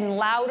and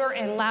louder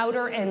and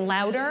louder and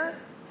louder.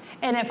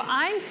 And if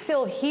I'm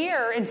still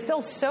here and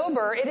still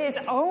sober, it is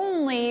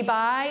only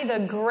by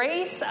the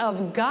grace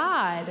of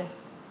God.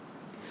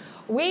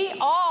 We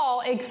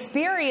all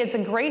experience a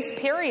grace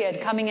period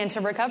coming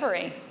into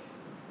recovery.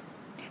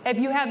 If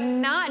you have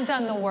not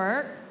done the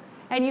work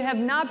and you have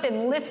not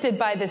been lifted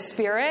by the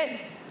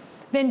Spirit,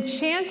 then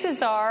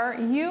chances are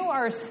you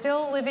are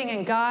still living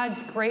in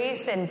God's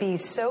grace, and be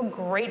so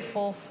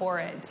grateful for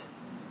it.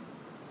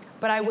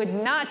 But I would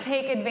not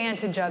take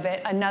advantage of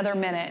it another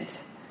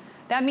minute.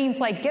 That means,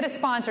 like, get a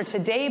sponsor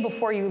today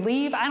before you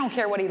leave. I don't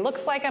care what he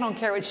looks like. I don't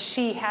care what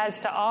she has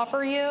to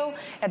offer you.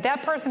 If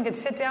that person could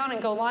sit down and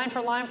go line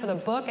for the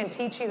book and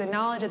teach you the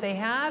knowledge that they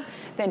have,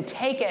 then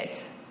take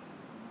it.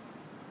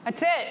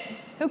 That's it.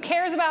 Who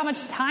cares about how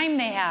much time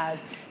they have?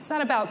 It's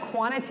not about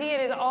quantity. It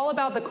is all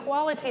about the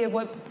quality of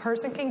what a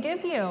person can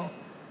give you.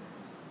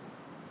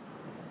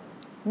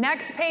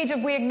 Next page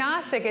of We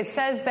Agnostic, it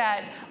says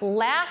that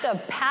lack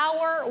of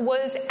power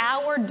was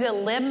our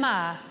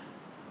dilemma.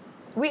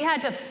 We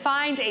had to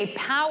find a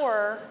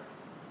power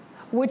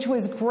which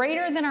was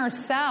greater than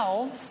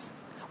ourselves,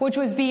 which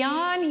was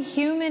beyond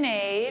human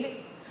aid,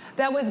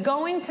 that was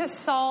going to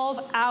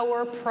solve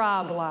our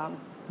problem. ...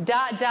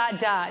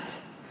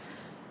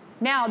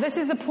 Now, this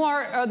is a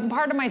part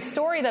of my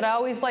story that I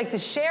always like to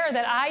share,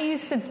 that I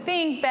used to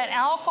think that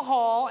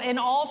alcohol in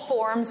all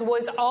forms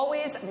was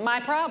always my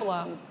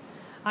problem.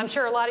 I'm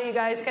sure a lot of you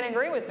guys can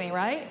agree with me,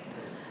 right?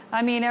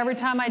 I mean, every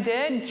time I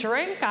did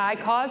drink, I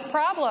caused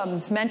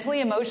problems,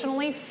 mentally,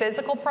 emotionally,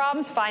 physical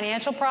problems,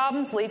 financial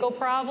problems, legal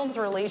problems,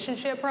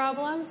 relationship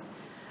problems.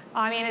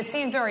 I mean, it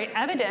seemed very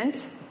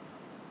evident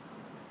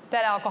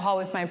that alcohol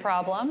was my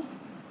problem.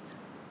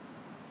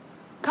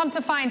 Come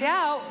to find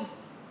out,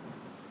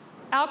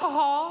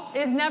 alcohol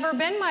has never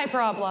been my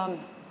problem.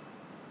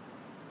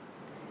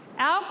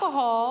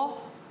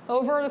 Alcohol,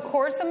 over the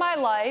course of my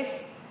life,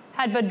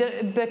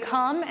 had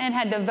become and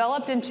had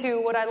developed into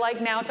what I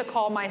like now to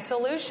call my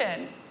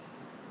solution.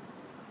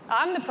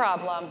 I'm the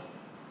problem.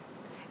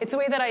 It's the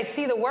way that I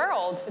see the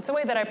world. It's the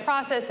way that I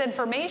process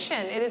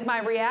information. It is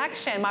my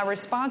reaction, my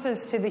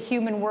responses to the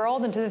human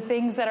world and to the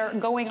things that are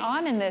going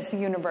on in this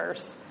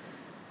universe.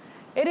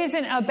 It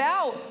isn't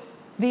about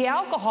the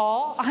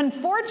alcohol.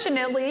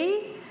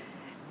 Unfortunately,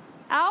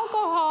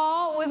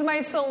 alcohol was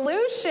my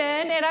solution,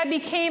 and I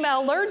became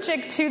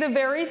allergic to the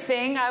very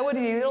thing I was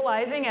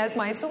utilizing as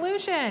my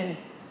solution.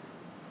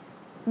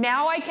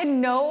 Now I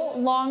can no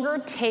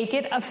longer take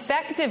it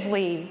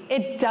effectively.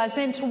 It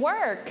doesn't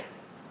work.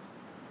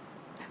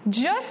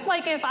 Just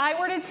like if I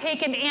were to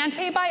take an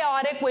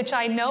antibiotic, which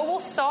I know will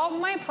solve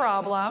my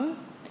problem,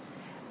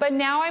 but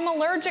now I'm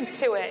allergic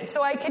to it,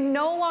 so I can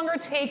no longer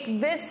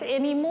take this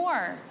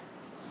anymore.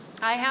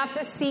 I have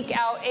to seek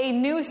out a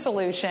new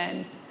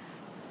solution.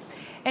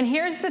 And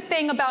here's the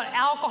thing about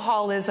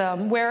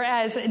alcoholism,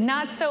 whereas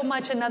not so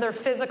much another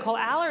physical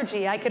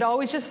allergy, I could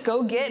always just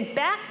go get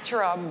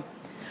Bactrim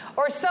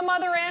or some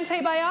other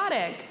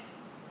antibiotic.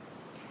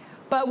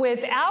 But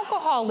with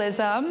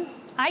alcoholism,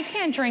 I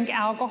can't drink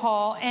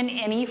alcohol in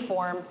any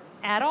form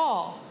at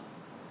all.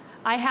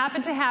 I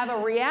happen to have a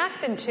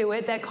reactant to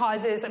it that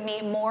causes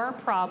me more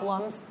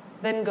problems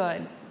than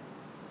good.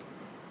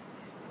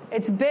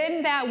 It's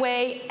been that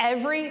way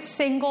every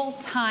single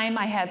time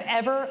I have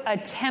ever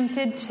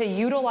attempted to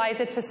utilize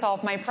it to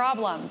solve my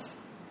problems.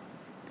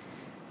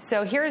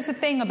 So here's the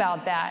thing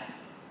about that.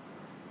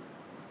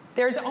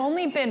 There's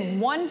only been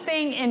one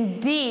thing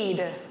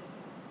indeed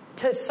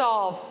to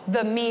solve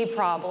the me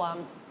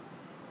problem.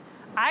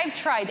 I've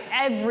tried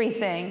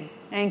everything.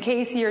 In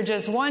case you're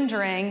just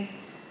wondering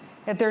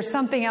if there's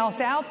something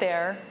else out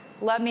there,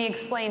 let me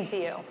explain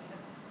to you.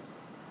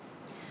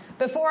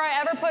 Before I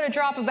ever put a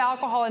drop of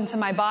alcohol into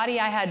my body,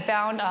 I had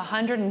found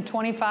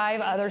 125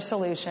 other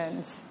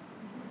solutions.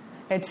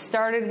 It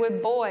started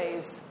with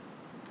boys.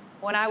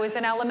 When I was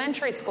in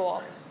elementary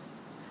school,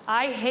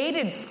 I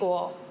hated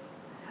school.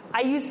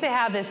 I used to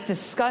have this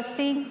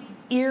disgusting,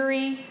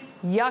 eerie,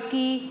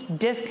 yucky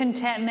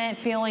discontentment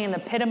feeling in the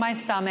pit of my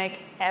stomach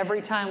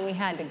every time we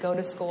had to go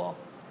to school.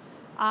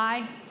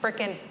 I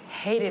freaking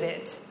hated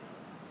it.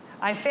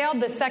 I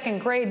failed the second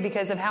grade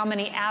because of how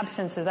many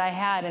absences I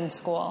had in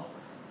school.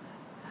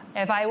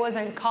 If I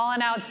wasn't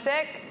calling out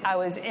sick, I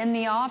was in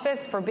the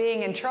office for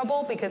being in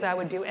trouble because I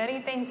would do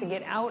anything to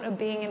get out of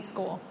being in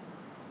school.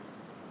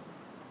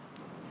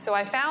 So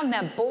I found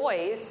that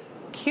boys,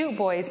 cute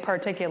boys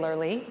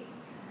particularly,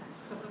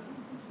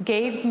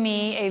 gave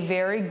me a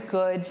very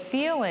good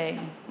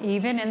feeling,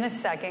 even in the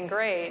second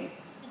grade.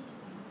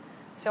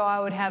 So I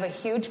would have a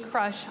huge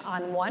crush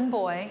on one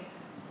boy.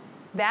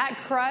 That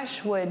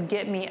crush would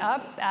get me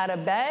up out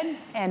of bed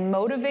and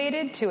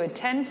motivated to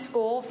attend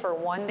school for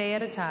one day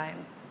at a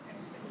time.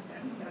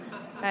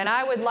 And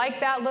I would like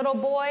that little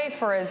boy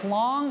for as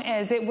long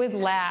as it would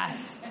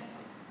last.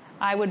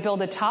 I would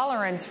build a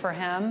tolerance for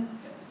him.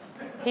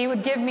 He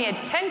would give me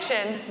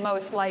attention,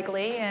 most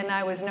likely, and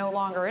I was no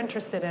longer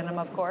interested in him,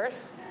 of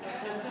course.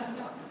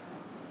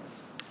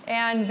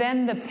 And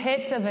then the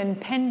pit of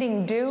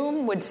impending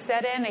doom would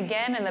set in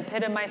again in the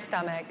pit of my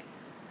stomach.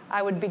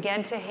 I would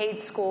begin to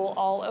hate school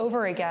all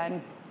over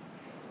again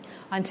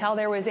until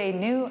there was a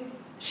new,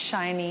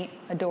 shiny,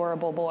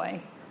 adorable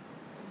boy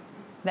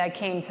that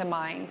came to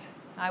mind.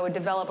 I would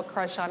develop a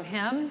crush on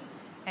him,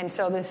 and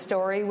so the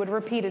story would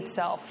repeat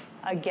itself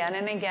again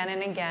and again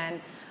and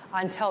again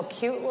until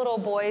cute little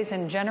boys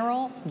in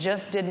general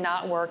just did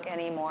not work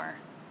anymore.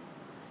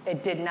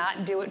 It did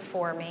not do it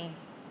for me.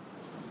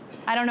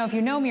 I don't know if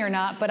you know me or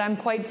not, but I'm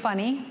quite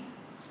funny.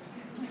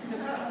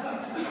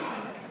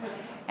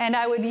 And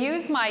I would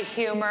use my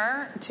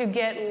humor to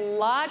get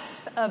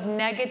lots of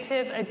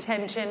negative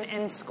attention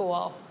in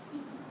school.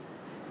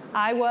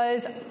 I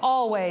was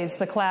always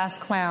the class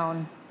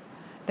clown.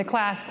 The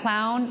class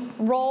clown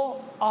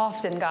role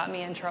often got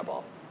me in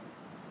trouble,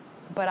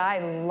 but I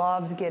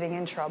loved getting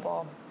in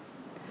trouble.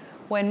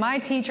 When my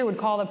teacher would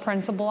call the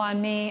principal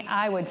on me,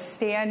 I would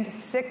stand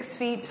 6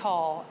 feet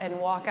tall and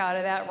walk out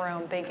of that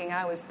room thinking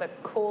I was the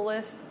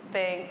coolest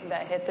thing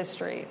that hit the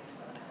street.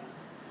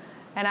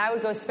 And I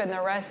would go spend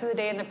the rest of the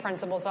day in the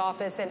principal's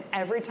office, and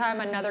every time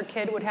another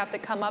kid would have to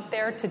come up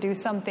there to do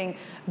something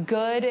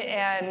good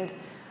and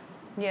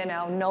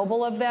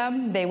noble of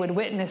them, they would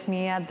witness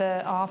me at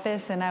the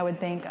office, and I would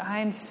think,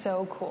 I'm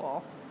so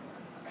cool.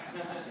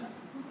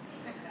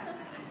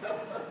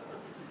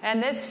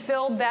 And this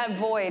filled that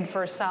void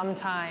for some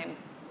time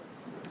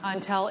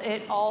until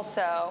it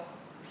also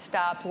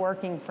stopped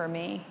working for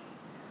me.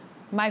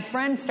 My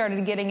friends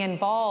started getting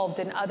involved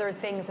in other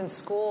things in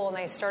school, and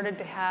they started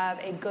to have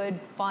a good,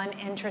 fun,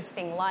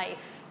 interesting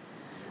life.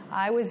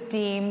 I was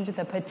deemed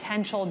the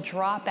potential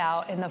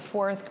dropout in the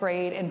 4th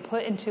grade and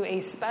put into a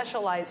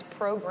specialized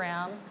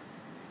program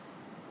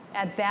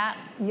at that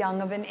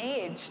young of an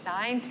age.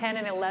 9, 10,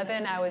 and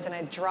 11, I was in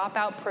a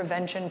dropout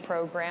prevention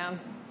program.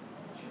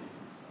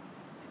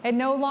 It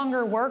no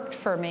longer worked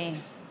for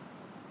me.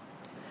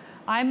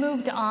 I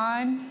moved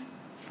on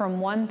from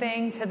one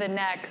thing to the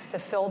next to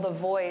fill the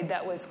void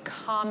that was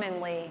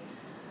commonly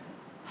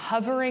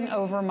hovering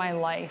over my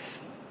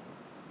life.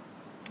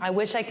 I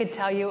wish I could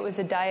tell you it was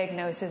a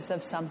diagnosis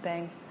of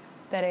something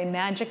that a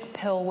magic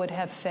pill would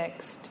have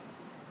fixed.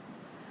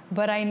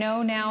 But I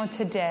know now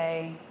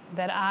today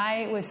that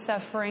I was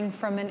suffering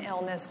from an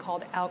illness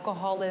called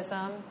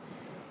alcoholism,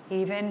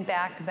 even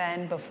back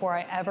then before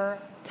I ever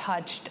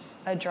touched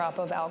a drop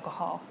of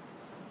alcohol.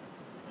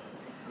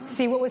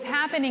 See, what was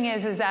happening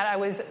is that I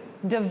was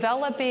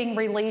developing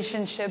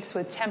relationships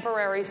with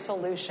temporary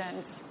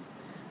solutions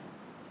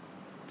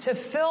to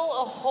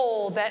fill a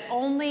hole that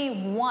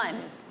only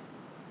one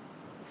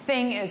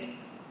thing is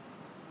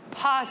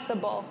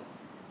possible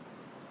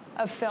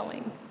of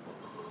filling.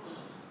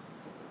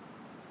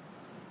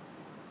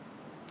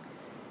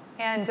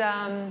 And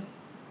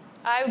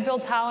I would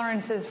build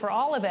tolerances for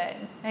all of it,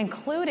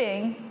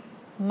 including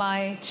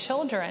my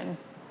children.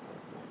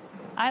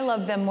 I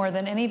love them more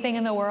than anything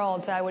in the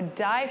world. I would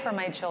die for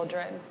my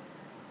children.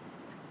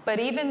 But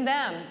even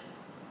them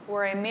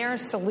were a mere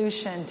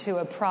solution to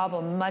a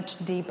problem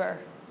much deeper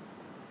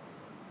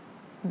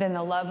than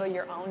the love of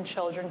your own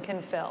children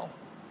can fill.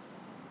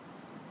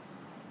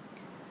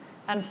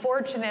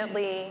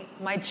 Unfortunately,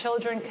 my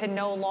children could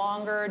no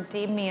longer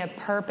deem me a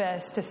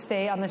purpose to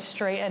stay on the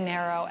straight and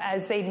narrow,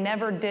 as they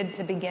never did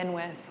to begin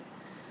with.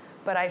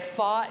 But I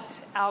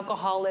fought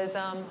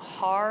alcoholism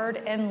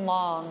hard and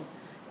long,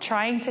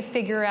 trying to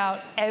figure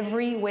out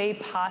every way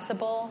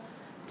possible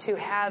to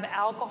have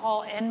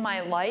alcohol in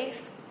my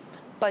life,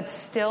 but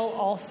still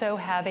also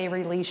have a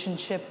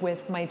relationship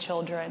with my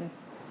children.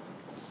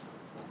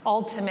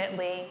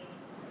 Ultimately,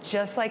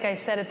 just like I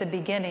said at the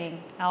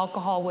beginning,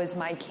 alcohol was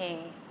my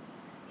king.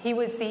 He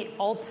was the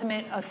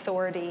ultimate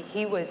authority.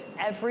 He was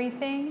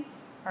everything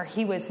or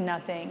he was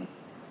nothing.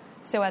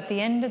 So at the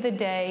end of the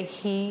day,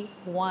 he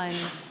won.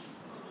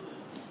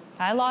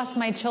 I lost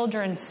my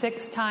children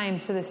 6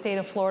 times to the state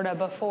of Florida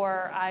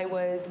before I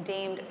was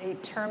deemed a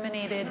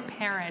terminated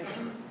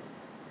parent.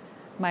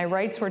 My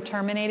rights were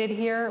terminated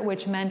here,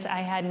 which meant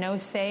I had no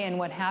say in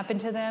what happened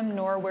to them,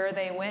 nor where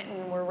they went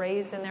and were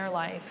raised in their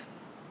life.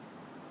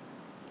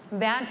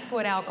 That's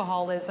what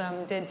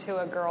alcoholism did to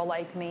a girl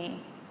like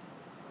me.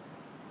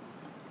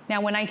 Now,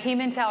 when I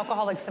came into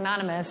Alcoholics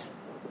Anonymous,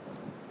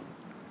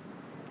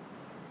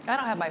 I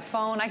don't have my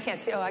phone. I can't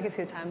see. Oh, I can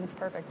see the time. It's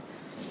perfect.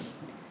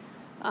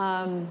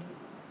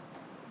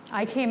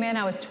 I came in,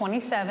 I was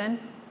 27.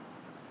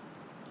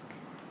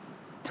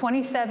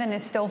 27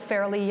 is still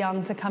fairly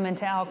young to come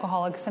into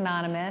Alcoholics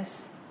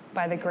Anonymous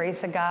by the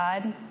grace of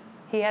God.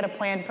 He had a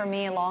plan for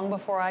me long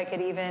before I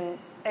could even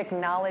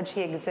acknowledge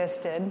he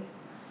existed.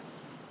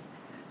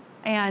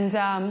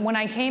 And when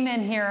I came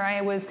in here,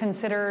 I was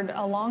considered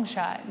a long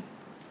shot.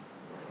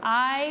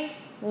 I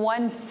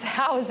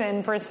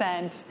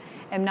 1,000%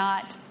 am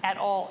not at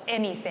all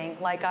anything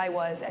like I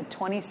was at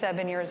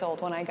 27 years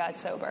old when I got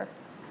sober.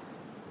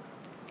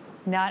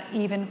 Not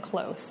even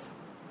close.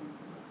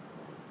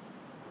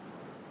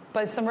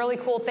 But some really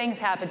cool things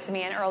happened to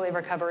me in early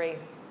recovery.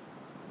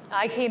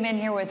 I came in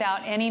here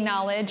without any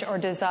knowledge or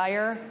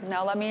desire.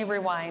 Now let me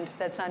rewind.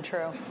 That's not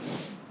true.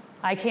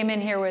 I came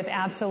in here with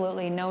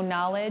absolutely no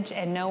knowledge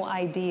and no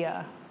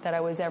idea that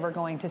I was ever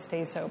going to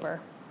stay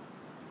sober.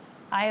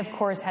 I, of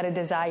course, had a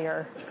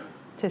desire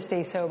to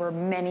stay sober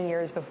many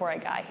years before I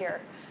got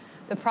here.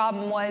 The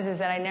problem is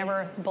that I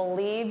never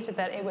believed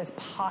that it was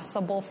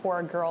possible for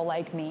a girl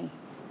like me,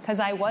 because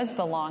I was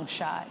the long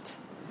shot.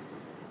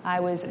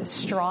 I was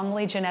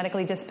strongly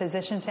genetically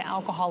dispositioned to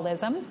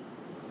alcoholism.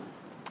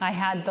 I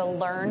had the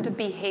learned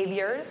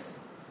behaviors,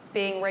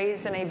 being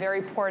raised in a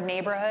very poor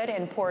neighborhood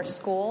and poor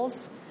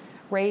schools,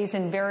 raised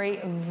in very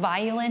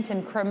violent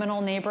and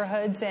criminal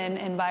neighborhoods and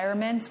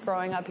environments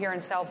growing up here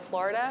in South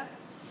Florida.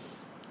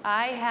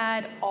 I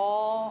had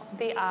all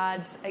the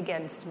odds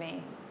against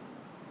me.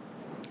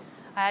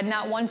 I had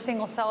not one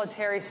single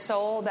solitary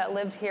soul that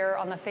lived here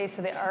on the face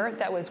of the earth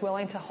that was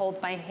willing to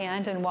hold my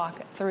hand and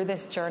walk through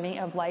this journey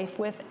of life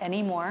with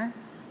anymore.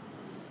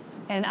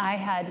 And I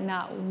had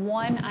not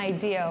one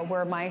idea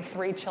where my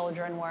 3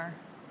 children were.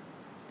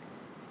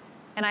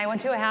 And I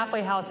went to a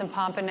halfway house in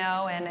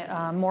Pompano,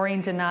 and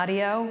Maureen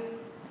Donadio,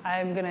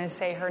 I'm going to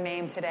say her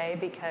name today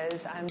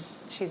because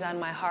she's on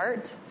my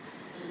heart.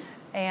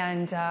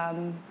 And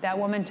that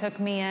woman took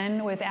me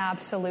in with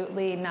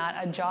absolutely not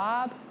a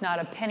job, not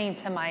a penny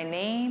to my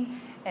name,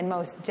 and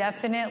most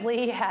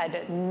definitely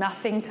had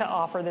nothing to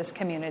offer this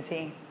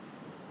community.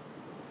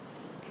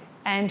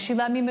 And she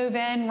let me move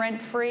in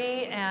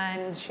rent-free,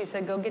 and she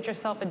said, go get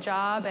yourself a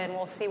job, and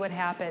we'll see what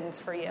happens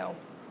for you.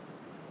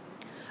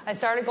 I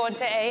started going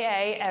to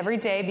AA every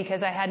day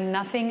because I had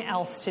nothing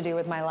else to do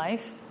with my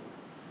life.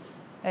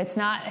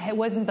 It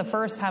wasn't the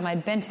first time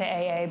I'd been to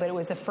AA, but it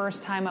was the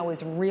first time I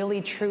was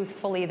really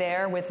truthfully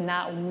there with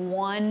not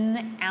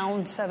 1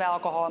 ounce of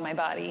alcohol in my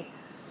body.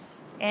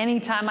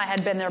 Anytime I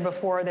had been there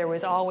before, there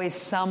was always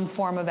some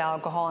form of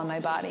alcohol in my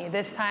body.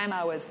 This time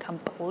I was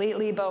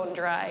completely bone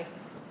dry.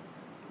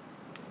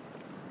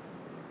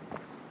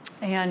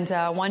 And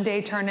one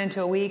day turned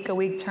into a week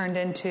turned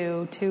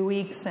into 2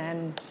 weeks,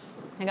 and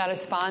I got a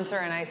sponsor,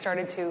 and I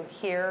started to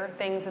hear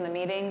things in the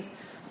meetings.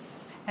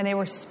 And they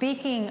were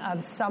speaking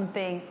of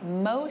something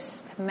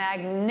most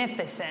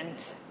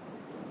magnificent,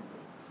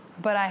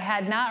 but I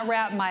had not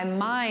wrapped my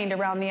mind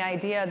around the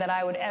idea that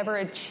I would ever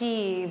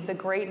achieve the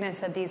greatness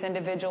that these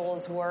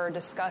individuals were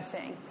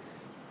discussing.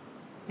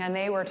 And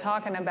they were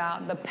talking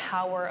about the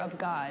power of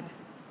God.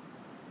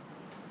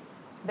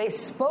 They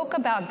spoke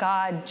about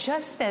God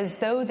just as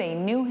though they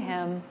knew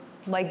him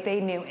like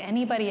they knew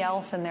anybody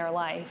else in their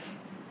life.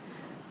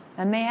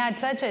 And they had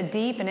such a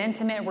deep and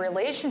intimate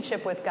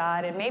relationship with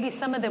God, and maybe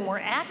some of them were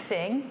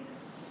acting,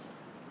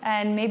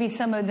 and maybe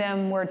some of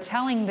them were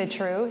telling the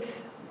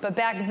truth. But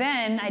back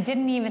then, I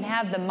didn't even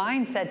have the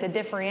mindset to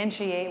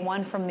differentiate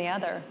one from the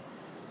other.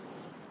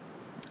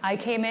 I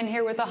came in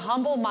here with a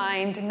humble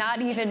mind,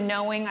 not even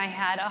knowing I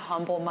had a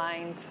humble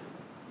mind.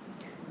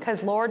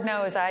 Because Lord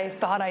knows I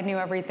thought I knew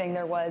everything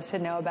there was to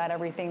know about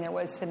everything there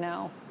was to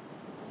know.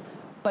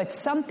 But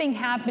something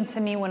happened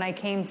to me when I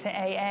came to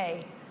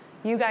AA.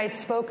 You guys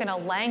spoke in a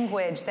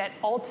language that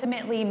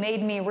ultimately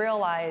made me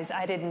realize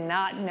I did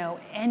not know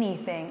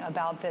anything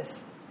about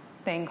this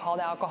thing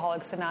called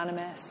Alcoholics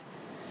Anonymous.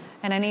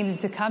 And I needed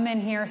to come in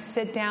here,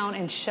 sit down,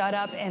 and shut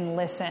up and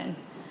listen.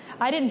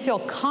 I didn't feel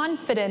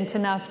confident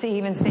enough to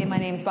even say my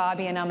name's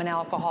Bobby and I'm an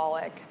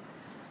alcoholic.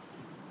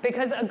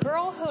 Because a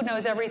girl who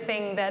knows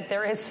everything that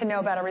there is to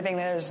know about everything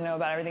there is to know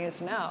about everything there is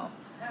to know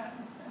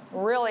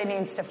really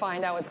needs to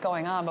find out what's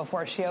going on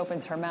before she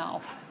opens her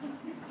mouth.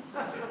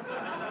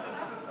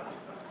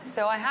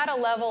 So I had a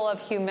level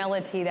of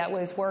humility that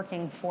was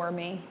working for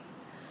me.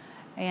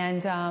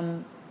 And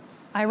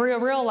I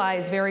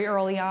realized very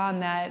early on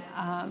that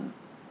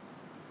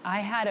I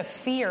had a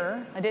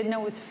fear. I didn't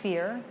know it was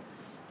fear.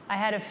 I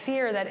had a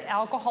fear that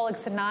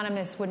Alcoholics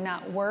Anonymous would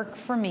not work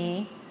for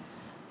me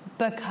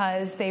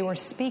because they were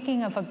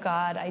speaking of a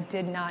God I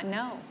did not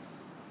know.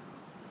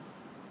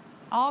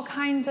 All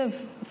kinds of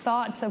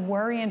thoughts of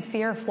worry and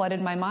fear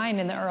flooded my mind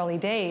in the early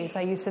days.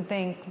 I used to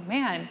think,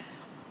 man,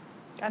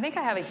 I think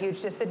I have a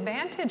huge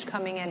disadvantage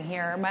coming in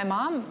here. My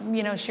mom,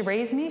 she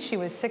raised me. She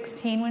was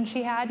 16 when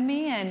she had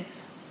me, and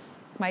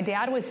my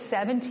dad was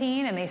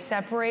 17, and they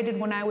separated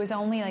when I was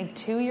only like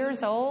 2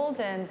 years old,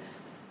 and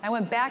I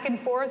went back and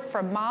forth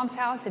from mom's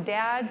house to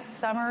dad's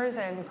summers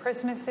and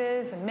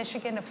Christmases and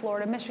Michigan to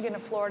Florida,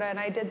 and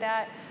I did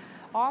that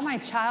all my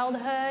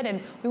childhood,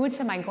 and we went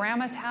to my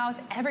grandma's house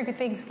every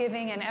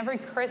Thanksgiving and every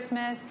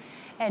Christmas,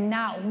 and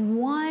not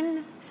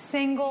one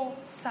single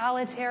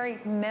solitary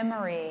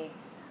memory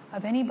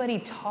of anybody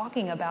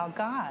talking about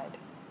God.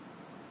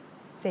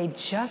 They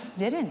just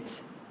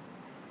didn't.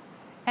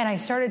 And I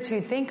started to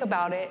think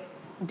about it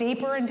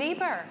deeper and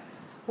deeper.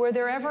 Were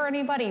there ever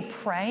anybody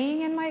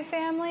praying in my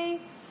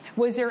family?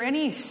 Was there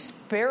any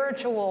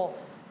spiritual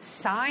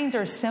signs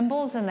or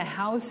symbols in the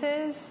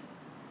houses?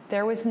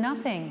 There was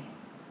nothing.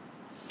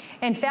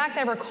 In fact,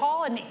 I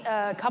recall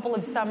a couple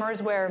of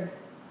summers where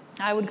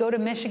I would go to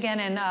Michigan,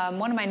 and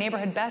one of my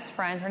neighborhood best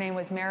friends, her name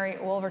was Mary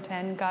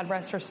Wolverton, God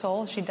rest her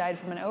soul. She died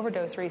from an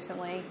overdose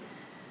recently.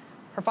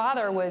 Her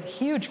father was a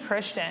huge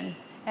Christian,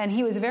 and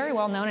he was very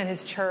well known at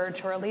his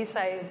church, or at least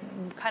I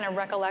kind of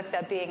recollect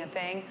that being a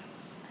thing.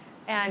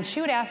 And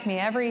she would ask me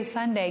every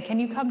Sunday, can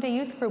you come to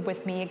youth group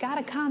with me? You got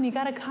to come, you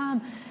got to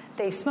come.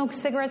 They smoke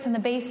cigarettes in the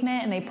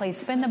basement, and they play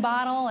spin the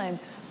bottle, and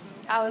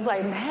I was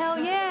like, hell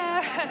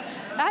yeah,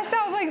 that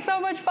sounds like so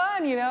much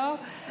fun, you know.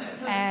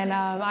 And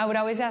I would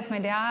always ask my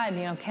dad,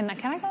 you know, can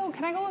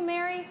I go with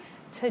Mary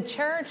to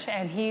church?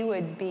 And he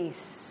would be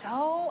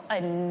so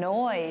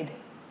annoyed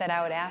that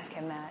I would ask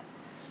him that.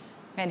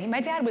 And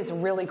my dad was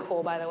really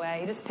cool, by the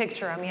way. You just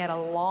picture him. He had a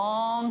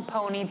long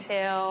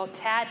ponytail,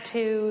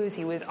 tattoos.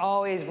 He was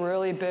always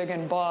really big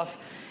and buff.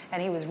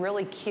 And he was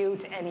really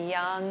cute and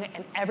young,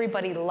 and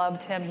everybody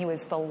loved him. He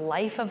was the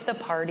life of the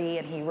party,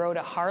 and he rode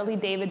a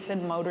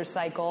Harley-Davidson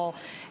motorcycle,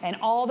 and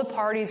all the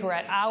parties were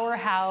at our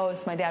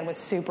house. My dad was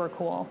super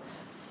cool.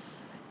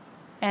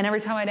 And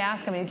every time I'd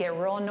ask him, he'd get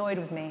real annoyed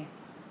with me.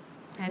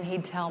 And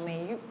he'd tell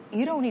me,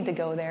 you don't need to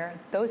go there.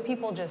 Those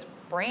people just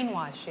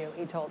brainwash you,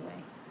 he told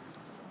me.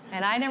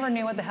 And I never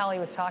knew what the hell he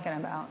was talking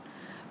about.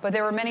 But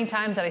there were many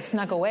times that I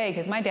snuck away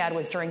because my dad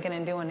was drinking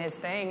and doing his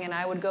thing, and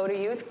I would go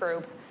to youth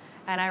group.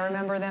 And I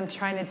remember them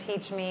trying to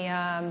teach me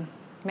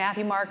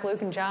Matthew, Mark,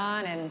 Luke, and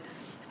John. And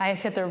I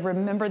used to have to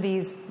remember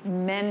these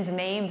men's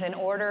names in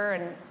order.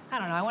 And I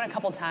don't know, I went a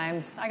couple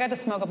times. I got to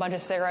smoke a bunch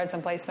of cigarettes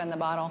and play spin the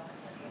bottle.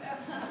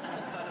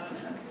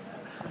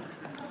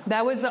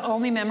 That was the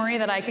only memory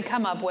that I could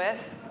come up with.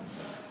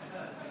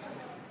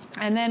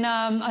 And then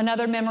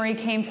another memory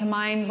came to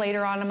mind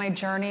later on in my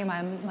journey.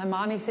 My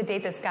mom used to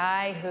date this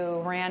guy who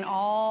ran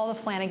all the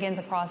Flanagans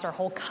across our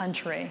whole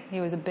country.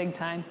 He was a big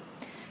time.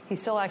 He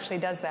still actually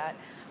does that.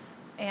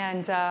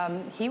 And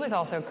he was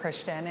also a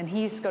Christian, and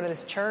he used to go to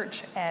this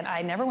church, and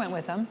I never went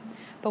with him.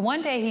 But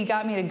one day he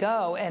got me to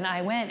go, and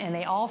I went, and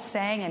they all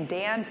sang and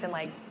danced and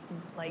like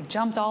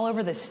jumped all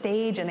over the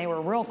stage, and they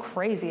were real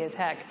crazy as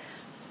heck.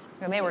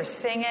 And they were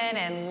singing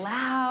and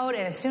loud,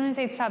 and as soon as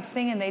they'd stop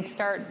singing, they'd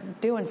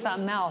start doing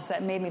something else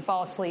that made me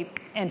fall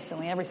asleep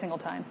instantly, every single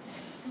time.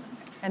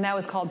 And that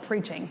was called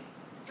preaching.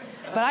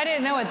 But I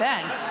didn't know it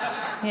then.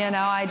 You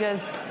know,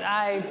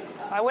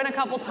 I went a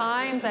couple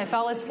times, I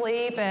fell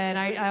asleep, and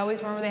I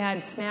always remember they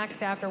had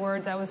snacks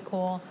afterwards. That was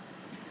cool.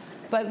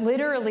 But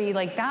literally,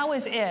 like, that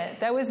was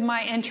it. That was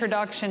my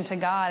introduction to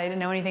God. I didn't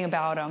know anything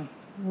about him.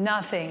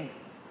 Nothing.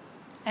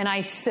 And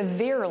I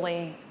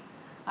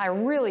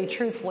really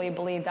truthfully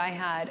believed I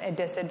had a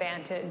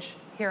disadvantage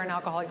here in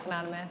Alcoholics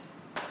Anonymous.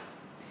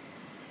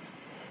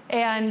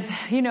 And,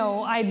 you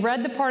know, I'd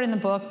read the part in the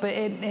book, but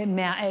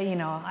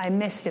I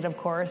missed it, of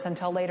course,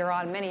 until later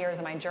on, many years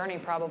of my journey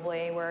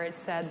probably, where it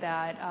said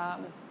that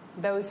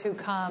those who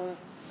come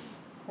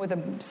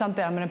with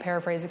something, I'm going to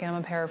paraphrase again,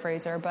 I'm a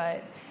paraphraser,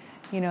 but,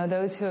 you know,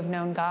 those who have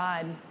known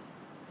God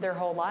their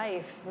whole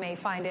life may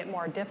find it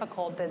more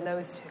difficult than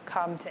those who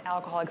come to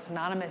Alcoholics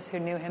Anonymous who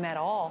knew him at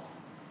all,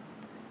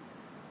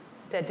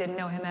 that didn't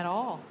know him at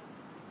all.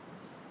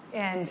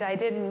 And I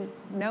didn't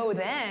know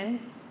then,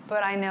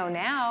 but I know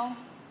now.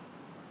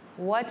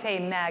 What a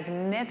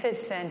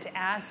magnificent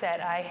asset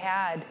I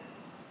had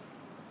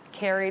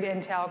carried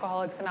into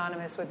Alcoholics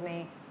Anonymous with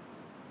me.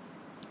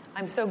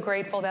 I'm so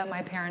grateful that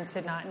my parents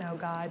did not know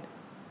God.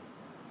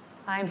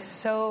 I'm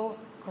so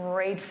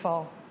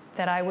grateful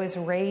that I was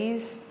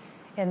raised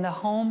in the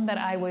home that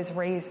I was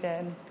raised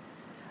in.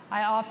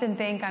 I often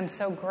think I'm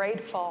so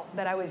grateful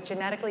that I was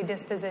genetically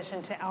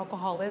dispositioned to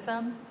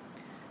alcoholism,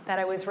 that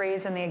I was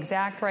raised in the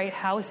exact right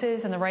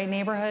houses, in the right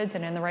neighborhoods,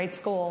 and in the right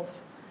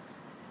schools.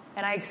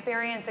 And I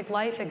experienced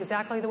life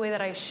exactly the way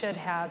that I should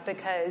have,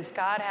 because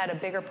God had a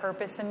bigger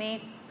purpose in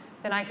me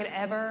than I could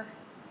ever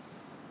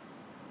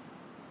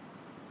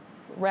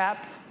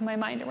wrap my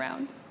mind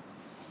around.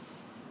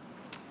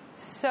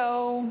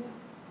 So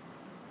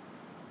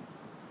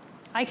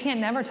I can't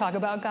never talk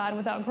about God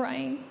without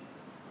crying,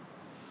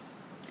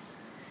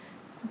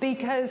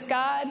 because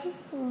God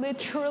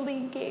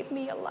literally gave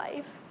me a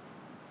life.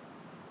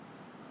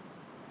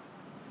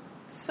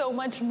 So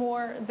much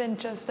more than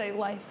just a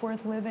life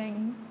worth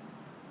living.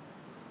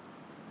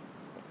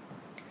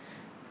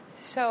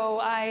 So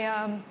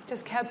I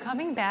just kept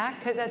coming back,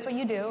 because that's what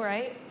you do,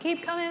 right?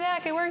 Keep coming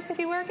back. It works if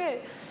you work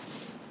it.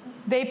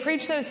 They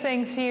preach those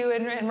things to you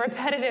in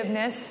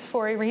repetitiveness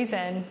for a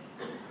reason.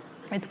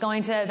 It's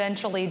going to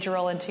eventually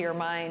drill into your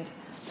mind.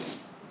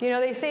 You know,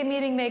 they say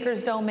meeting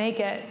makers don't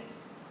make it.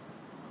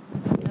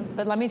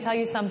 But let me tell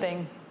you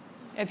something.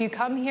 If you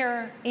come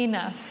here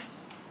enough,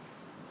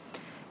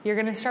 you're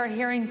going to start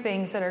hearing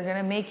things that are going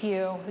to make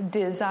you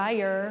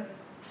desire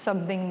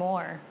something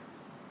more.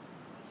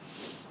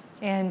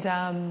 And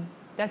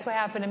that's what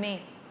happened to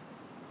me.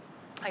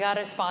 I got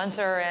a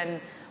sponsor, and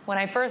when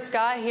I first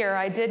got here,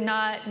 I did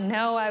not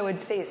know I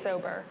would stay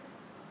sober.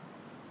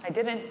 I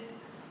didn't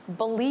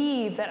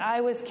believe that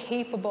I was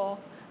capable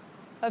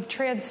of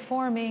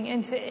transforming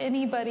into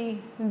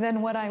anybody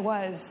than what I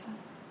was.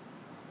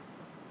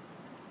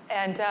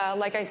 And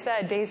like I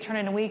said, days turned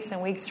into weeks, and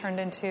weeks turned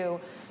into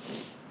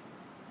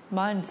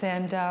months,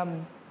 and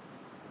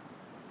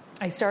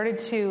I started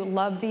to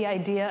love the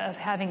idea of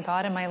having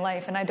God in my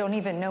life, and I don't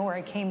even know where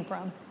it came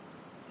from.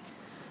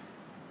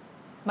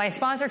 My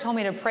sponsor told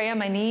me to pray on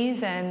my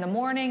knees in the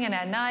morning and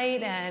at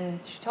night, and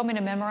she told me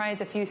to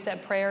memorize a few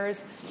set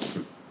prayers.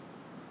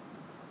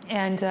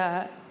 And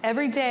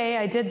every day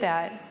I did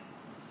that.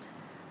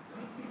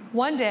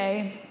 One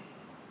day,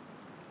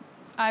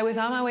 I was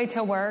on my way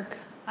to work.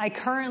 I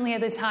currently,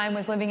 at the time,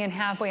 was living in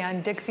Halfway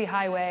on Dixie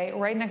Highway,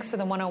 right next to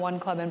the 101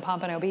 Club in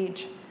Pompano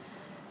Beach.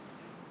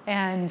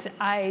 And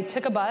I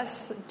took a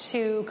bus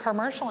to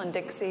Commercial in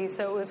Dixie,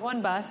 so it was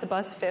one bus, a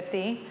bus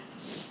 50.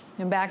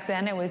 And back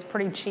then, it was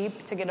pretty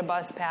cheap to get a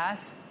bus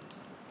pass.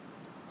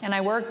 And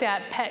I worked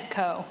at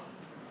Petco,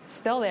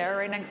 still there,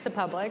 right next to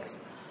Publix.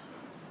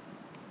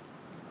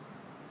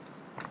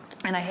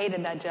 And I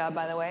hated that job,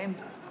 by the way.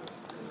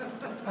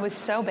 It was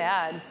so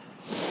bad.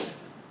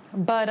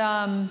 But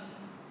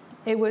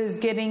it was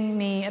getting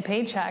me a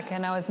paycheck,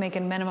 and I was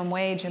making minimum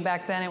wage. And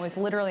back then, it was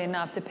literally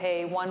enough to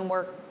pay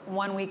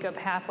one week of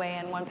Halfway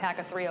and one pack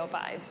of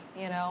 305s,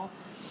 you know.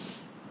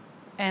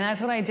 And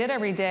that's what I did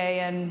every day.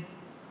 And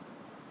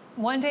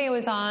one day, I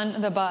was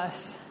on the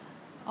bus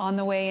on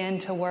the way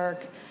into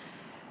work,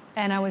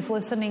 and I was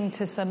listening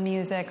to some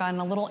music on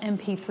a little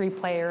MP3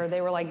 player. They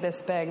were like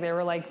this big. They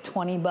were like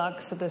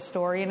 $20 at the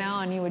store, you know,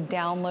 and you would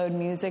download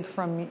music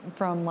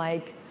from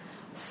like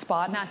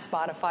not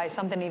Spotify,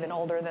 something even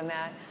older than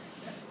that.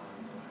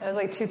 It was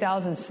like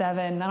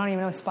 2007. I don't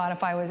even know if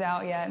Spotify was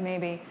out yet,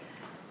 maybe.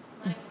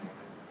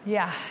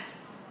 Yeah.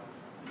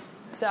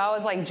 So I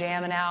was like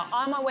jamming out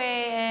on my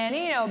way, and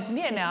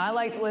you know, I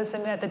like to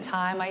listen at the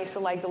time. I used to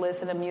like to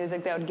listen to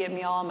music that would get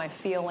me all my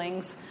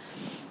feelings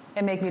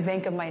and make me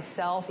think of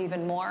myself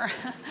even more.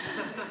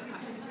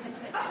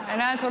 And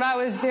that's what I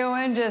was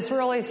doing, just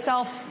really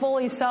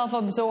fully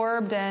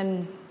self-absorbed.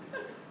 And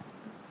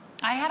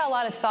I had a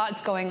lot of thoughts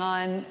going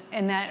on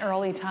in that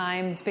early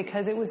times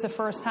because it was the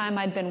first time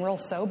I'd been real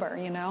sober,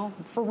 you know,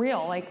 for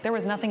real. Like there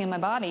was nothing in my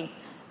body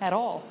at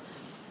all.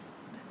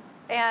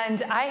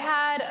 And I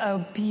had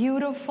a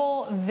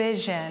beautiful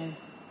vision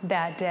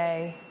that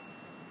day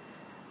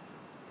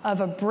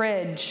of a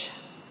bridge.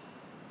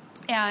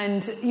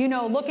 And, you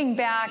know, looking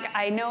back,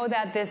 I know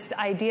that this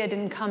idea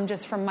didn't come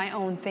just from my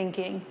own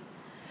thinking.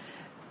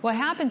 What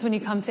happens when you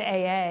come to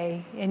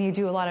AA and you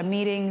do a lot of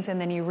meetings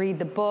and then you read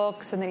the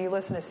books and then you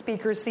listen to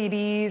speaker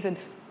CDs, and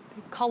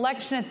a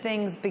collection of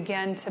things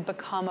begin to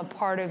become a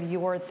part of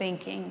your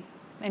thinking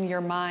and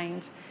your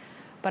mind.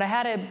 But I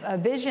had a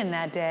vision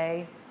that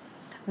day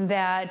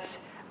that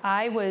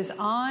I was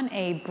on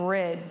a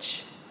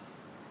bridge,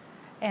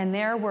 and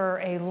there were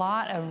a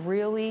lot of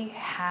really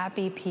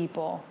happy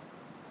people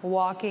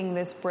walking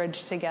this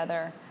bridge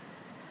together.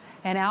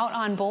 And out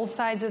on both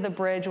sides of the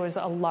bridge was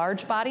a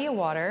large body of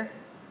water,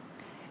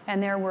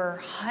 and there were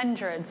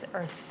hundreds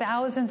or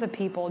thousands of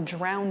people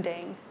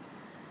drowning,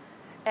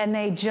 and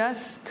they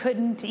just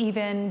couldn't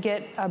even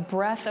get a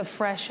breath of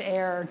fresh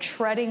air,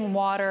 treading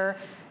water,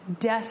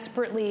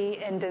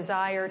 desperately in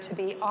desire to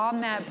be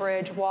on that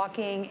bridge,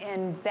 walking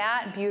in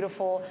that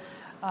beautiful,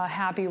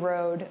 happy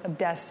road of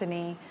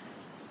destiny.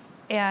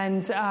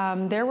 And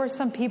there were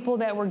some people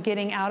that were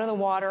getting out of the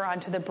water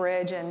onto the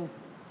bridge, and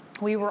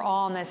we were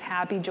all on this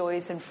happy,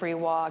 joyous, and free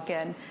walk.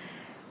 And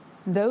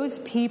those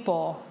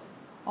people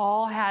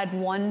all had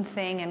one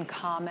thing in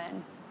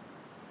common,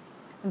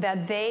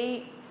 that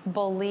they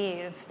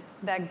believed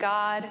that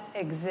God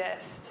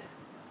exists.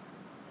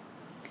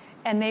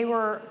 And they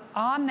were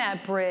on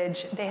that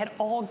bridge. They had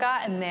all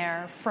gotten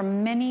there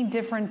from many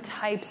different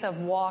types of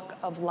walk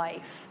of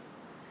life.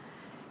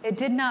 It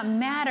did not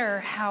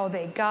matter how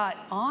they got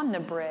on the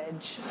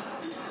bridge,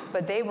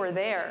 but they were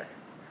there.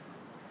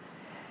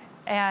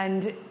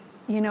 And,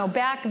 you know,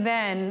 back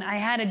then, I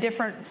had a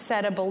different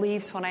set of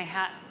beliefs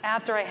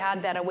after I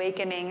had that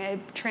awakening.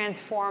 It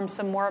transformed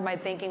some more of my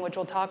thinking, which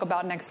we'll talk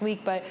about next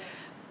week. But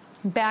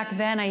back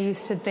then, I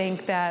used to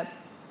think that,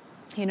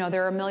 you know,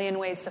 there are a million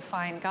ways to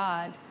find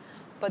God.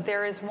 But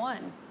there is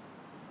one.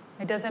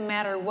 It doesn't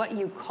matter what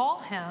you call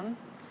him.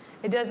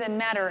 It doesn't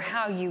matter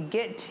how you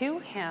get to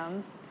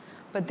him.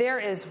 But there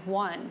is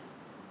one.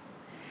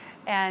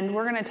 And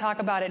we're going to talk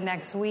about it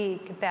next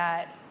week,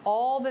 that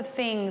all the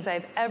things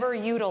I've ever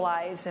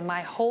utilized in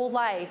my whole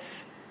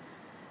life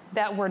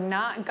that were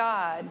not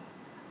God,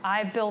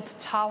 I've built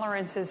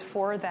tolerances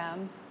for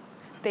them.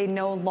 They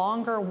no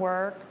longer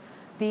work.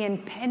 The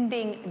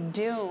impending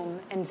doom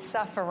and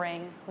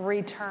suffering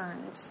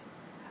returns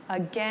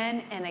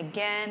again and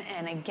again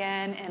and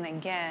again and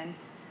again,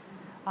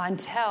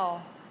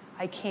 until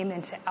I came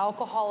into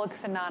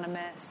Alcoholics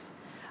Anonymous.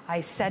 I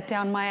set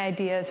down my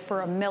ideas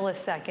for a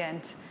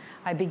millisecond.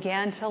 I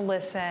began to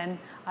listen.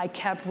 I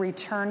kept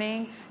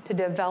returning to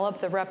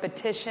develop the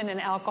repetition in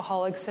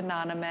Alcoholics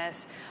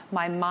Anonymous.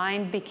 My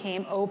mind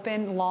became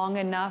open long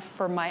enough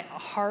for my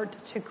heart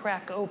to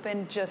crack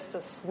open just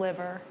a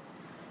sliver.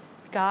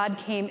 God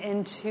came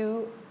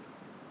into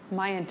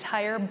my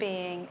entire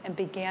being and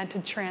began to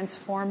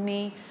transform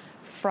me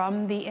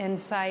from the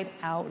inside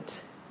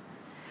out.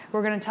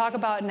 We're going to talk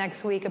about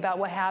next week about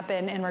what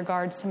happened in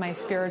regards to my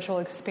spiritual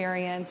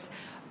experience,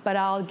 but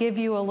I'll give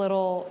you a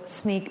little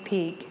sneak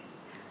peek.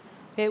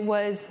 It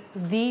was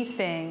the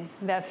thing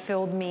that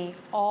filled me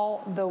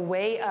all the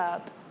way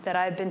up that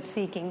I've been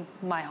seeking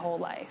my whole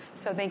life.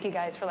 So thank you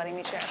guys for letting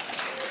me share.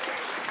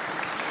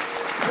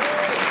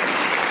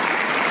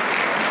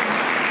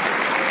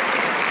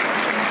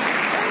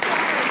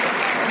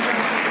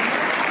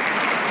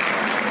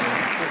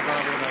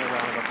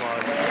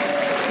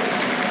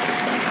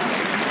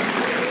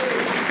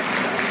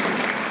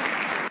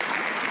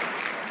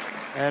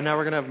 And now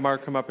we're going to have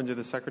Mark come up and do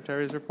the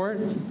secretary's report.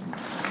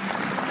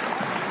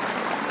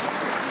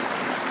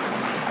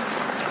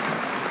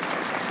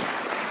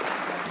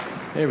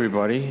 Hey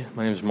everybody,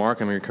 my name is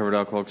Mark. I'm your recovered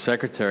alcoholic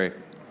secretary.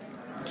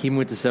 Keeping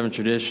with the 7th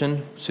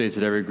tradition, states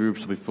that every group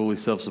shall be fully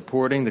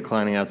self-supporting,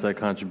 declining outside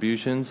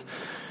contributions.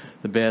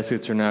 The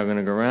baskets are now going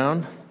to go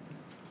around.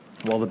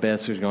 While the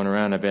baskets are going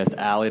around, I've asked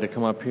Allie to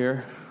come up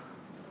here,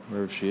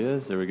 wherever she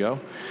is. There we go.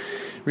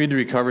 Read the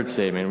recovered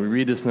statement. We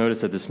read this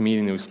notice at this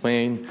meeting to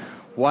explain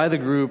why the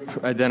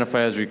group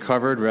identify as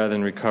recovered rather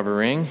than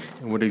recovering,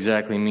 and what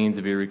exactly it means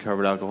to be a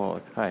recovered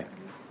alcoholic. Hi.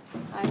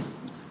 Hi,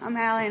 I'm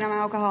Allie and I'm an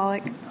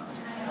alcoholic.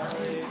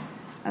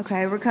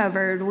 Okay,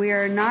 recovered. We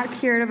are not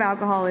cured of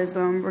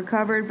alcoholism,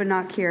 recovered but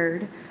not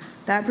cured.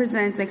 That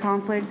presents a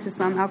conflict to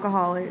some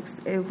alcoholics.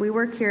 If we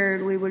were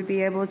cured, we would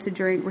be able to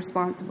drink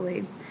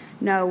responsibly.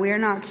 No, we are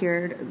not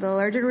cured. The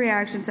allergic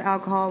reaction to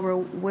alcohol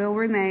will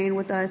remain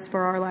with us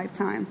for our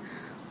lifetime.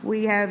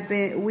 We have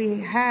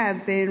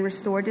been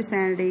restored to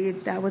sanity.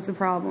 That was the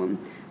problem.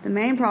 The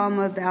main problem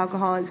of the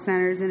alcoholic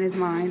centers in his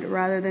mind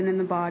rather than in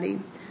the body.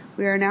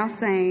 We are now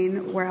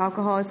sane where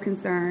alcohol is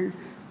concerned.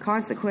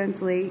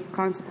 Consequently,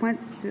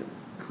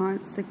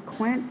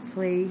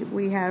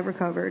 we have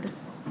recovered.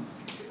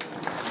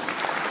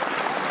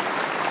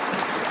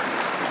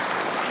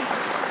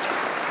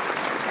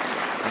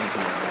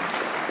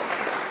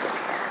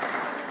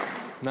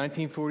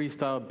 1940s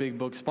style big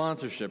book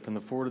sponsorship from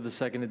the forward of the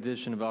second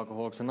edition of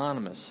Alcoholics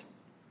Anonymous.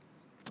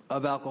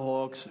 Of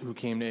alcoholics who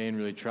came to AA and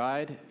really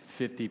tried,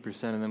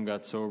 50% of them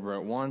got sober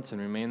at once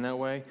and remained that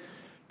way.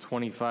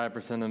 25%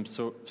 of them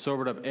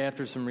sobered up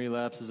after some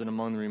relapses, and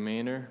among the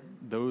remainder,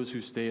 those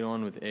who stayed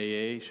on with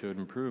AA showed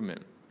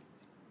improvement.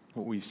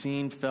 What we've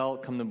seen,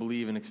 felt, come to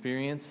believe, and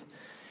experience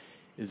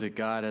is that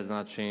God has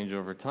not changed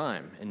over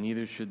time, and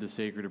neither should the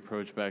sacred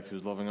approach back to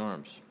his loving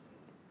arms.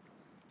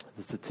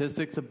 The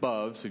statistics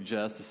above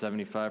suggest a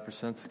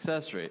 75%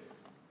 success rate.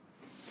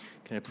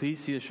 Can I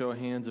please see a show of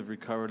hands of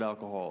recovered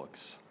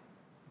alcoholics?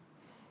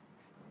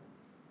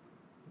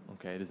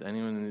 Okay, does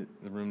anyone in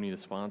the room need a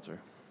sponsor?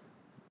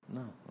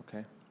 No,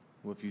 okay.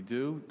 Well, if you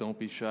do, don't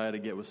be shy to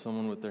get with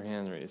someone with their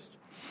hand raised.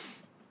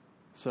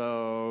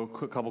 So,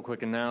 couple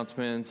quick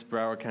announcements.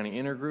 Broward County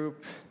Intergroup.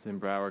 It's in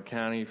Broward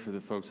County. For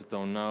the folks that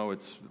don't know,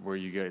 it's where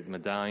you get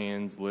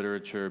medallions,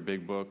 literature,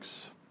 big books.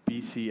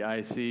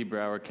 BCIC,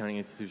 Broward County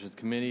Institutions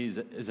Committee.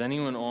 Is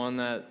anyone on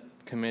that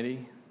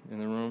committee in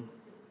the room?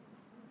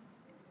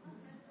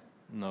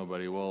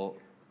 Nobody. Well,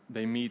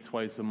 they meet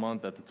twice a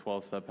month at the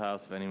 12-step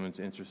house if anyone's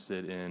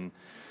interested in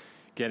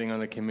getting on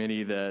the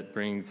committee that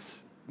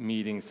brings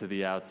meetings to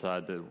the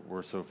outside that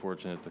we're so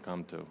fortunate to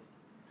come to.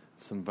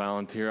 Some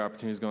volunteer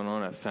opportunities going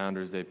on at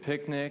Founders Day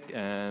Picnic,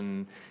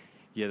 and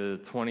the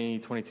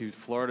 2022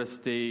 Florida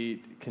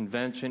State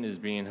Convention is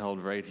being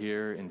held right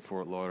here in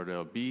Fort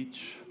Lauderdale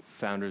Beach.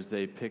 Founders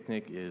Day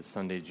Picnic is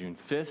Sunday, June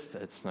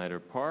 5th at Snyder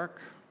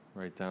Park,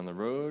 right down the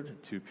road,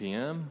 2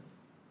 p.m.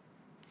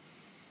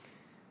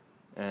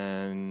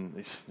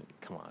 And,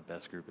 come on,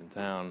 best group in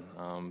town,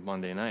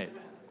 Monday night.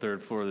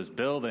 3rd floor of this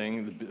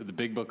building, the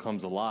Big Book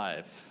comes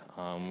alive.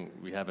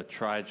 We have a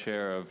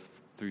tri-chair of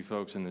 3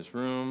 folks in this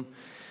room.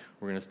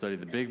 We're going to study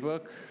the Big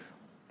Book.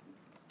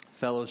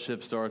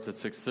 Fellowship starts at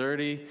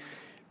 6:30.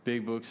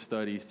 Big Book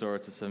study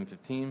starts at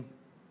 7:15.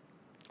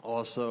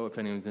 Also, if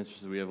anyone's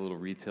interested, we have a little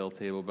retail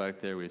table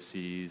back there. We have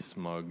CDs,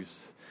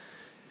 mugs,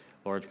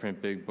 large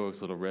print big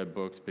books, little red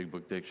books, big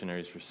book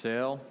dictionaries for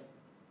sale.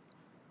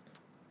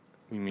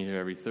 We meet here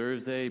every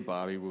Thursday.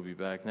 Bobby will be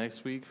back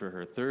next week for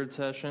her 3rd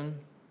session,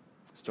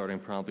 starting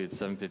promptly at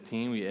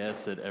 7:15. We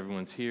ask that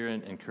everyone's here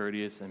and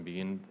courteous and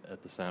begin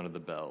at the sound of the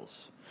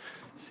bells.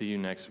 See you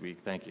next week.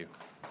 Thank you.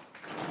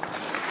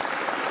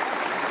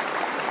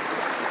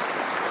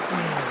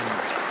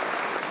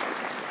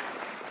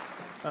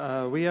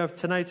 We have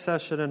tonight's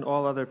session and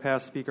all other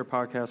past speaker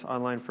podcasts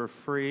online for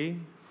free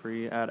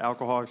at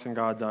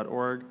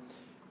alcoholicsandgod.org.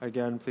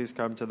 Again, please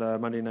come to the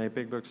Monday night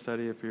Big Book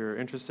study if you're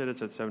interested.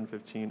 It's at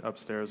 7:15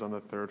 upstairs on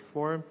the 3rd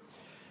floor.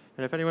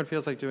 And if anyone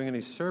feels like doing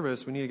any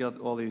service, we need to get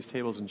all these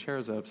tables and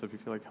chairs up, so if you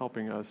feel like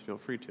helping us, feel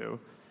free to.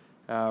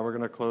 We're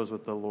going to close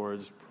with the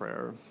Lord's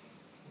Prayer.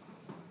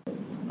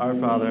 Our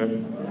Father,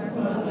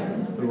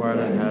 who art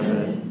in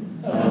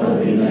heaven,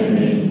 hallowed be thy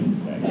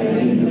name. Thy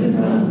kingdom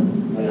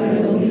come, thy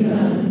will be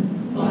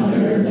done, on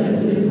earth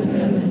as it is in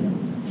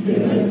heaven.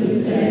 Give us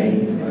this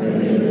day our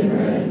daily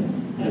bread,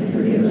 and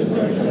forgive us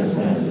our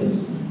trespasses,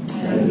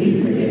 as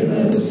we forgive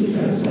those who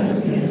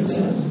trespass against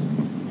us.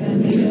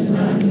 And lead us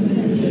not into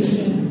temptation,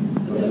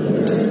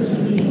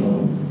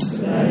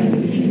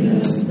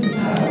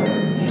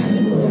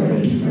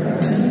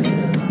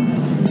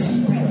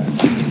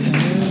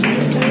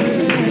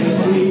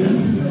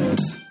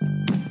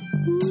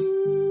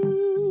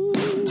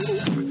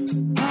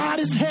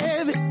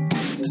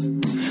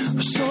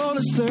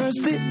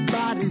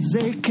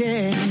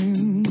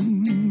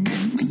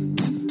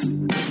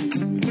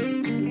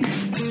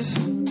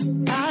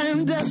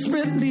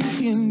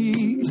 desperately in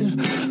need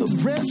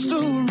of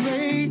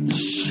restoration.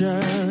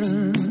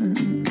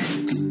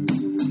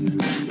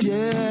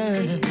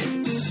 Yeah,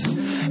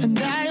 and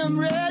I am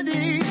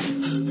ready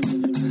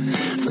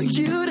for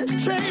you to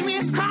take me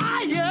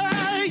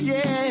higher.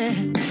 Yeah,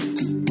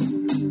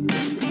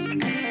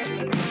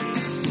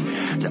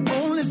 the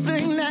only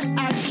thing that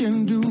I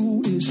can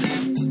do is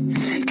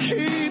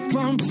keep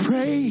on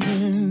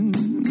praying.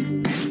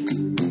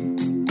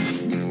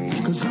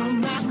 'Cause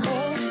on my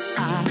own,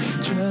 I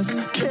just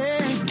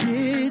can't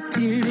get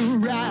it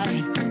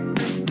right.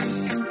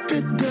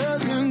 It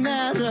doesn't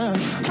matter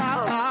how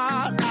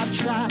hard I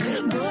try,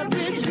 but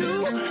with you,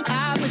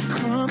 I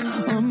become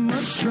a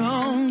much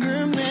stronger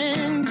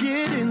man.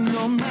 Getting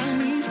on my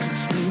knees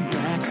puts me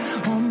back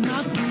on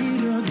my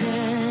feet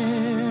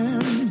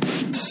again.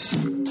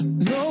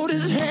 Load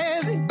is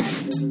heavy,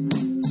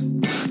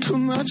 too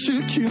much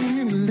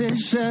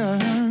accumulation.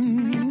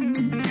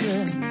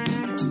 Yeah.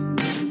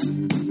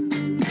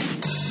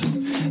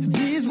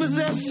 These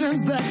possessions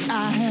that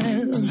I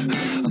have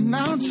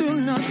amount to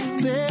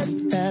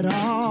nothing at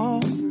all.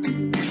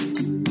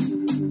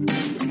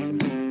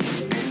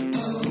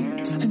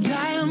 And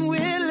I am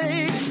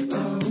willing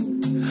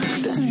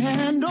to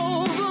hand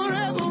over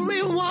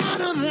every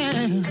one of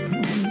them.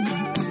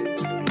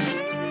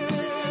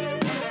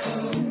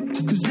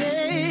 'Cause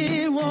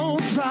they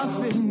won't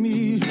profit me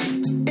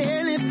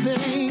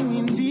anything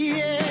in the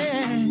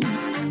end.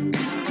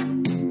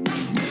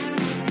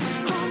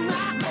 On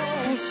my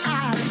own,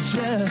 I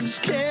just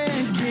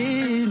can't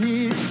get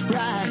it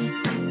right.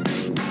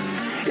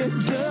 It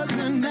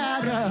doesn't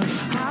matter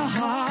how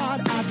hard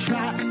I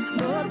try,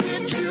 but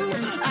with you,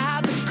 I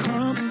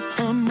become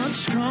a much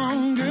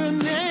stronger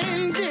man.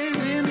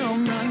 Getting on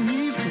my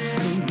knees puts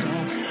me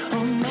back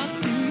on my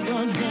feet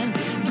again.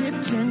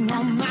 Getting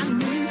on my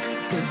knees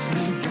puts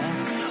me back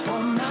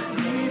on my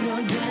feet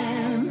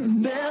again.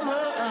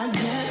 Never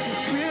again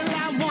will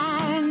I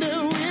wander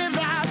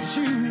without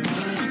you,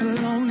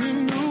 alone in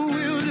the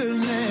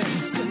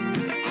wilderness.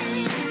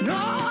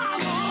 No, I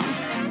won't.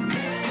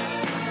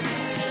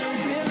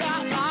 Will I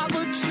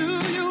offer to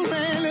you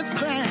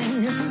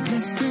anything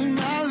less than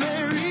my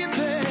very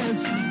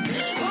best?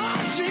 Oh,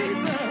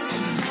 Jesus,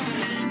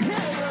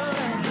 never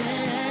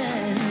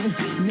again,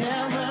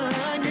 never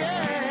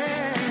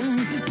again.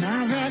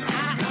 Now that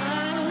I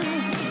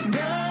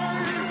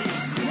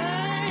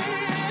understand.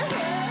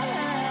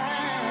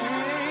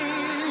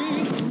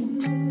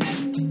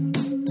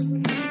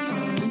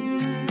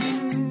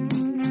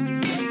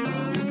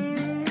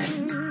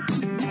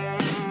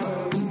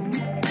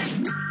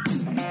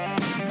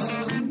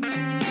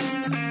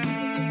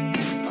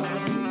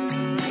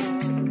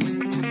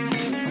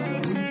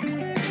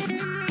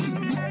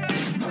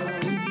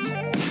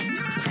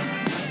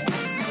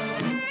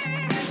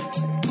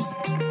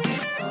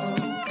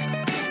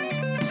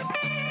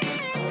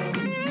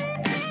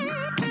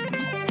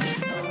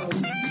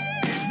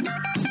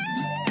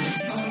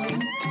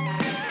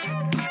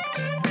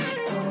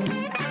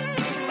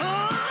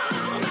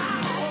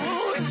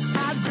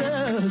 I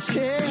just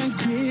can't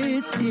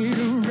get it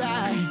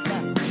right.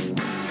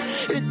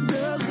 It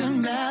doesn't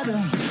matter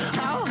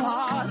how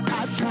hard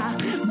I try,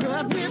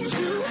 but with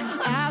you,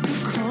 I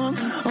become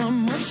a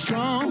much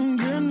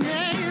stronger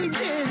man.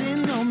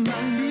 Getting on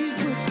my knees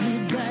puts me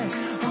back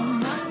on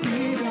my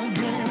feet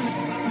again.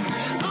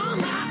 On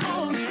my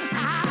own,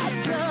 I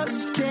just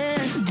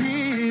can't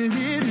get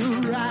it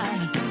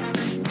right.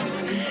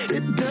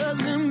 It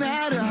doesn't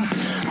matter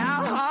how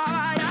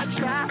hard I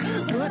try,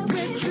 but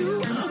with you,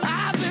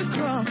 I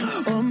become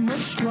a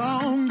much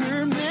stronger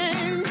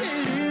man.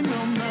 Getting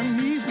on my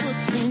knees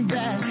puts me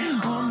back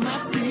on my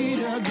feet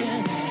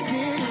again.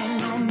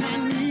 Getting on my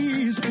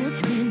knees puts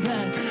me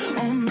back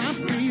on my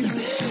feet.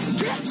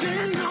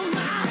 Getting on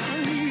my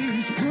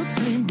knees puts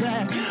me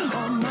back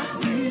on my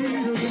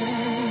feet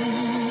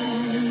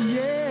again.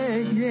 Yeah,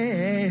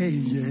 yeah,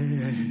 yeah.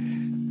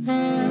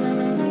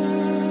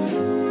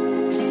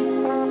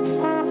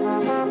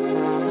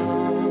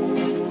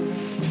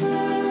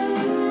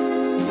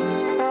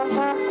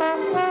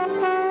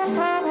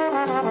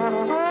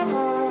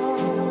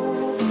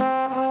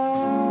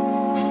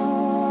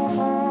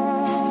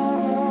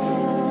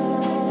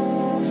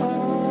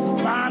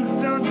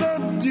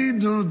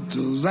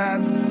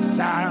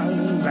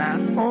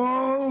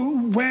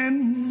 Oh, when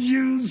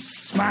you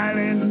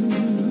smiling,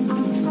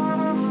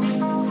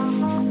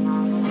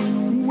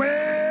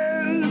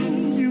 when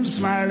you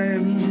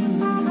smiling,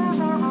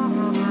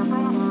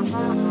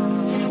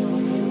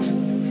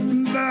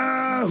 the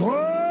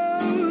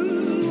whole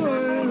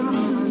world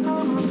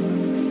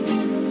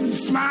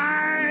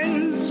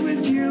smiles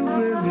with you,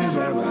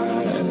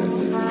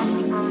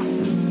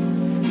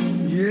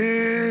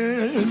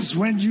 yes,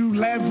 when you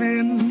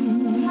laughing.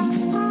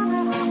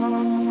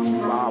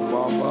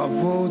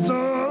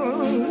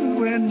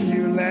 When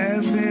you're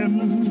laughing,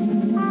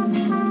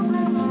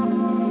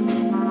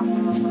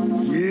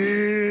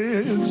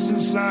 yes, the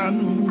sun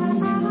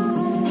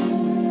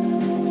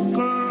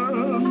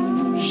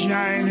comes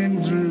shining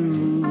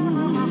through.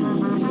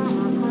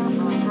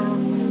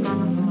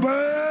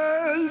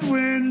 But when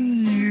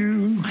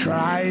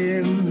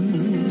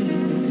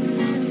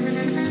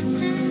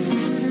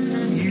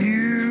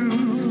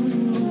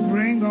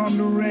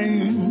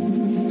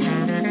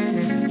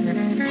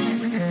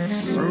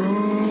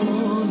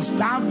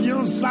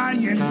on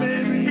sighing,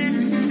 baby,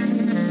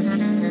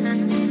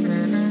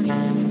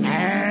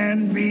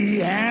 and be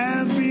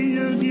happy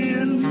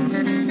again.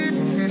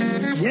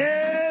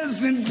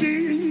 Yes, and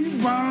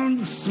keep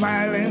on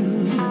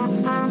smiling.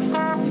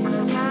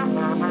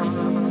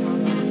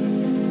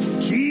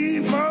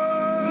 Keep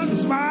on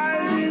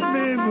smiling,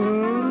 baby,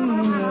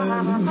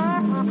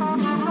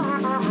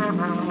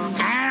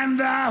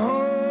 and I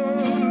hope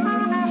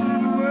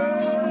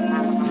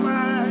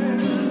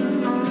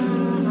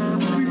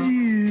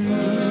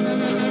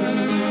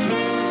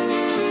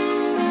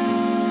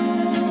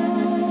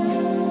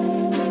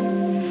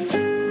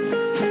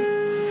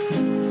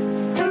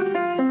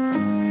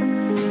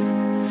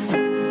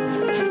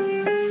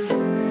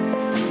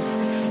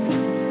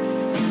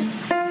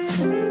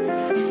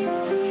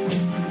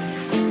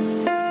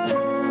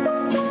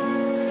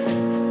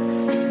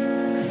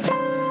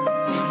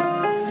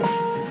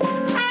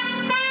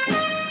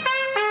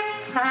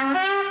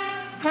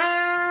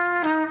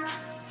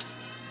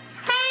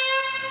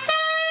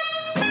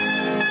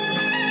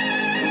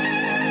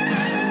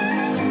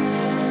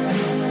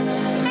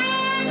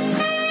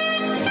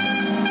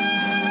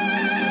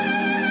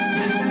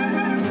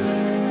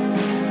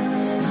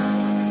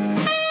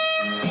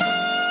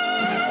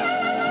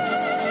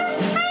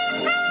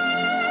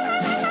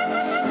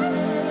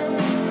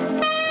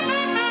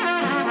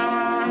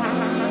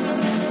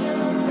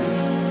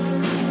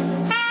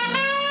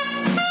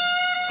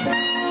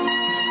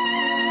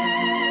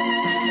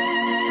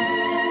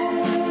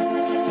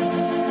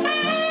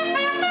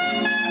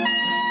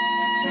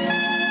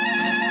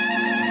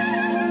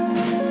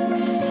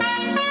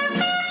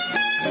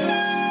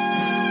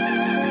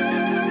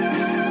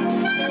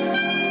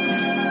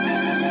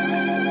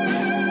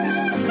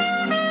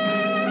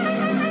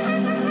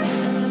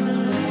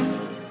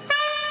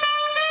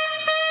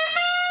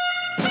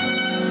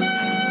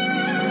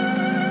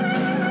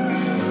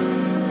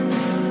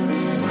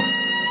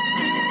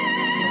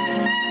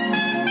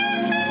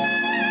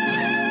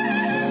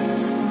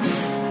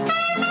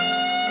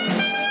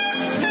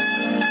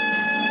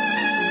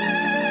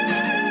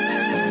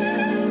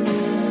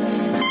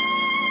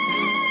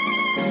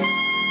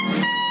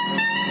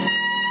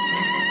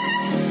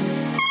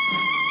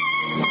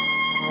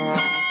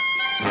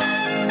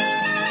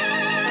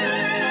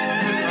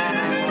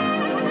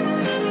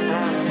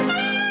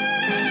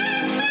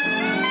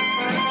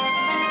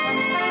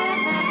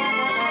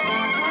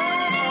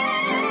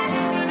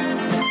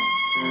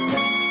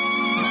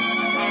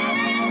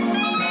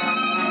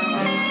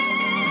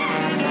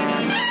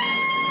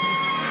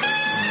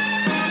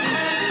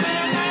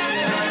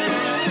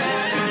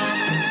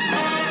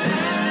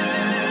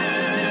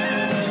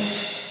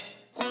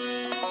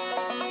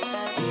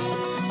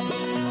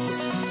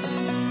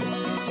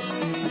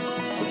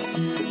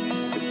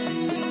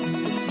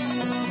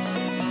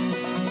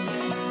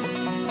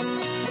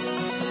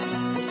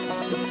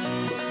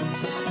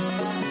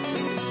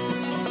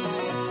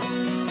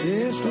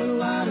This little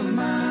light of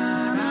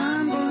mine,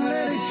 I'm gonna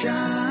let it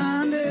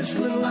shine. This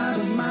little light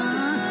of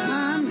mine,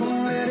 I'm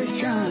gonna let it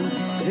shine.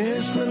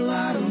 This little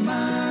light of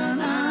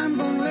mine, I'm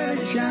gonna let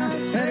it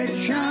shine. Let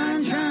it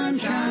shine, shine,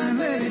 shine,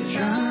 let it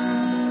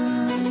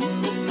shine.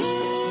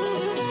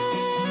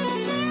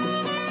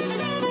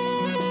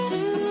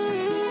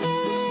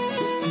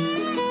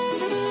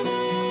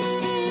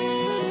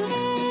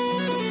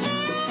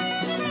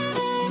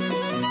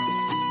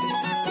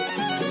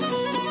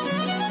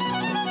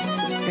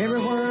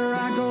 Everywhere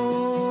I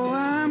go,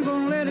 I'm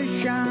gonna let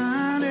it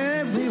shine.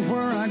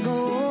 Everywhere I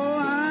go,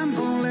 I'm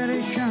gonna let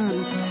it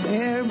shine.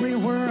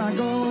 Everywhere I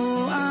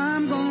go,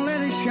 I'm gonna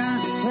let it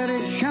shine. Let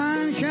it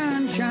shine,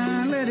 shine,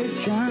 shine, let it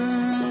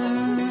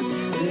shine.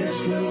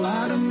 This little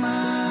light of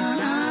mine,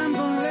 I'm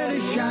gonna let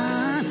it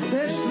shine.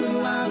 This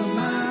little light of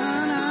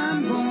mine,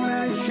 I'm gonna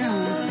let it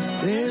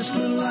shine. This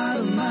little light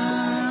of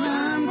mine,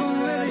 I'm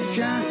gonna let it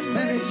shine.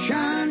 Let it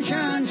shine,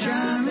 shine,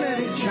 shine, let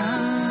it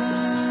shine.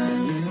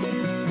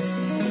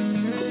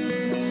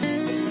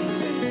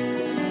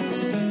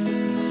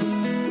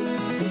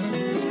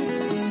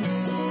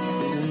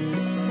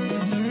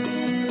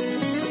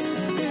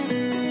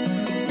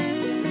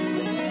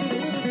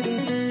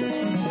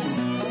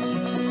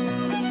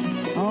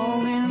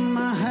 All in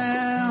my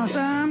house,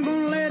 I'm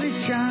gonna let it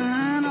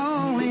shine.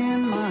 All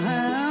in my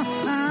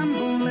house, I'm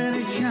gonna let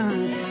it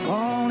shine.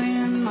 All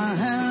in my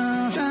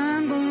house,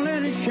 I'm gonna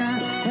let it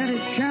shine. Let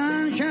it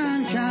shine,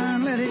 shine,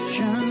 shine, let it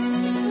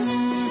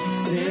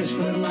shine. This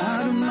little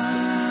light of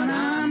mine,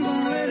 I'm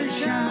gonna let it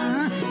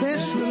shine.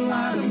 This little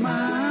light of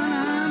mine,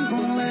 I'm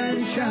gonna let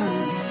it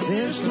shine.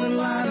 This little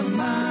light of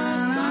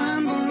mine,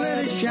 I'm gonna let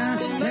it shine.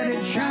 Let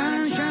it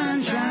shine,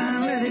 shine,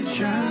 shine, let it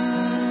shine.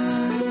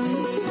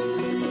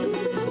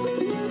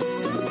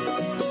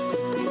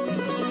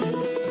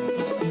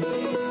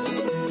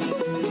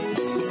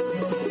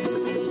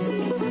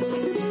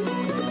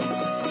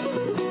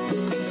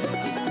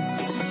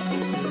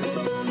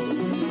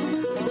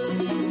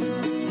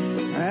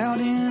 Out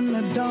in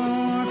the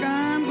dark,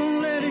 I'm gonna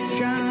let it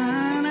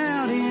shine.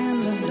 Out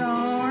in the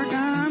dark,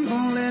 I'm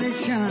gonna let it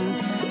shine.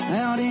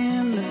 Out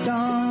in the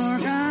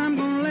dark, I'm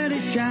gonna let it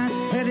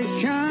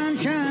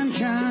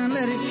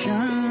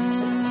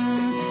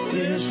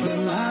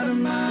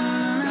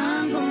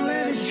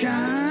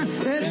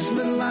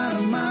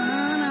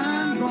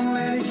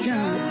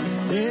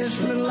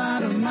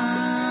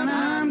mine.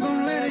 I'm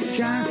gonna let it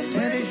shine,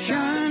 let it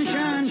shine,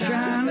 shine,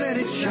 shine, let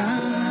it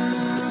shine.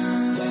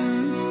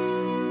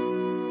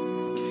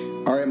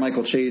 All right,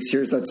 Michael Chase,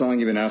 here's that song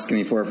you've been asking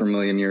me for a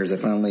million years. I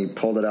finally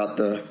pulled it out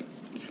the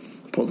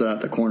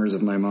corners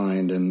of my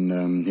mind,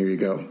 and here you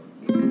go.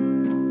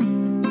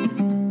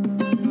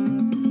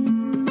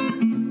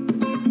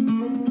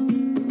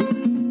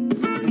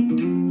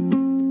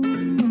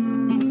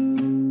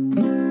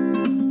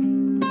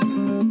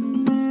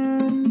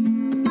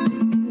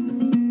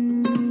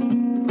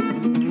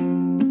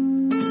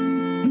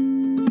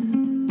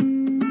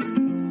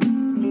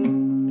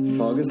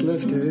 Is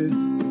lifted,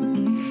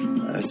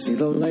 I see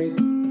the light,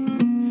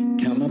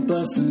 count my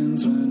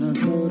blessings when I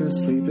go to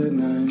sleep at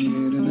night,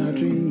 and I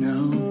dream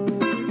now.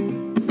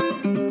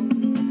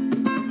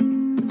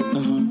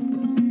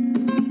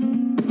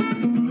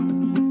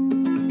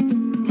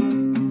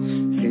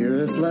 Fear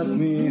has left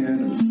me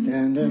and I'm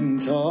standing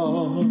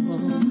tall.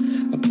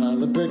 A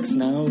pile of bricks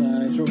now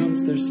lies where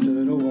once there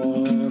stood a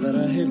wall that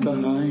I hid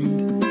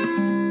behind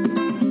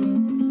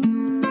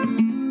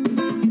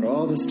for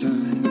all this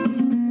time.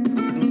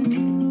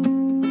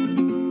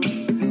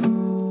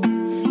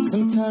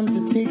 Sometimes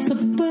it takes a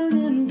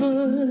burning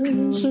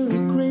bush or a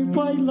great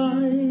white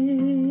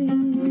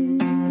light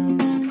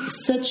to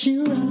set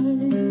you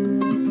right.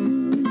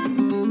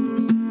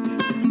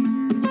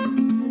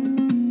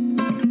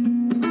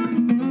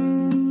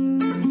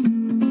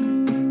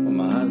 Well,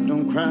 my eyes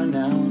don't cry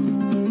now,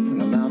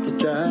 and I'm out to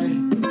dry.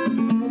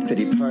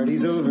 Pity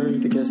party's over,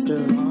 the guest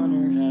of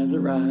honor has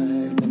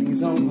arrived, and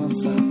he's on my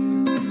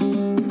side.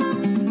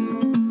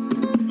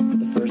 For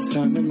the first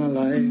time in my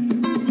life,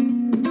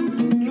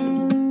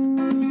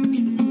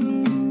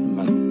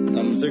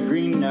 are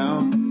green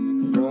now,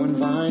 growing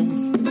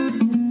vines.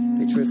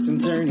 They twist and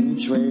turn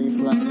each way,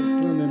 flowers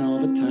blooming all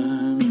the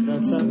time right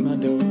outside my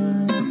door,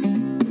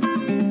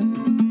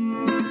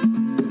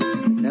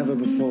 like never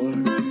before.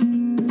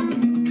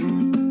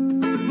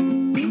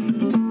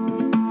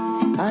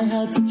 I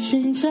had to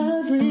change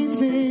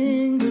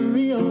everything to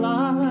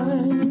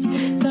realize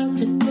that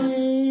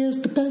today is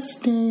the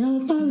best day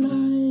of my life.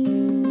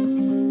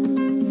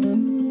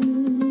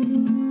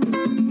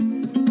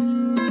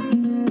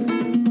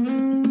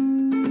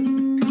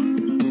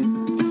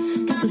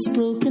 This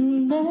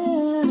broken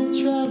man had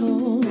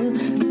traveled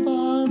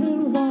far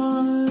and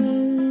wide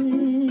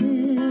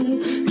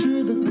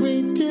through the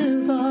great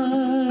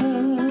divide,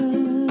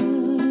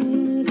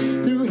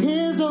 through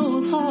his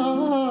own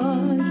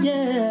heart,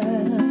 yeah.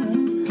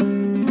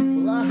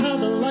 Well, I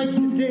have a life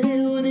today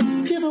I want to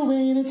give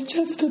away, and it's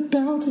just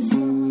about to start.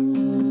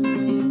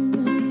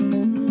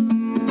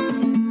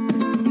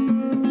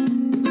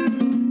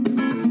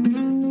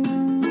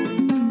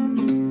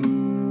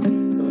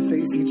 So I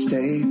face each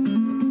day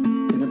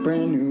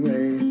brand new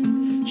way,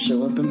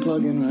 show up and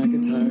plug in my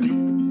guitar,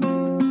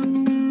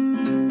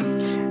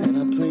 and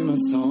I play my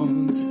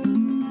songs,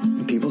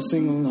 and people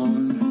sing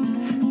along,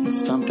 and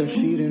stomp their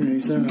feet and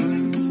raise their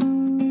arms.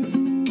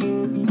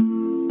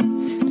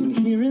 And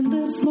here in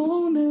this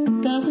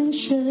moment that we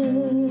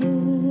share,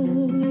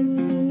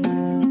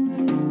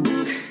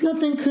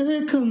 nothing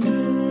could compare.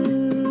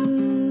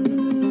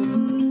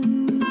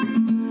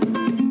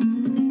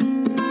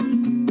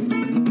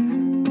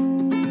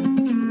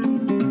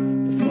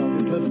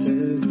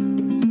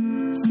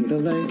 See the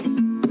light,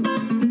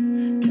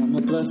 count my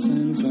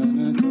blessings when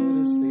I go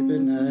to sleep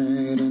at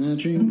night, and I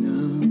dream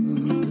now.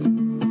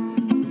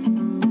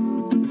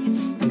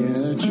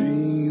 Yeah, I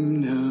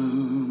dream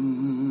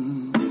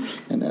now,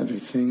 and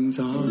everything's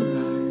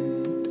alright.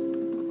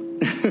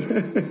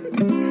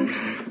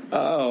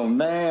 Oh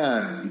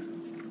man,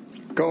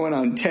 going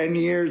on 10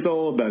 years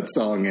old that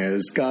song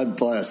is. God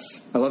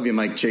bless. I love you,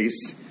 Mike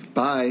Chase.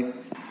 Bye.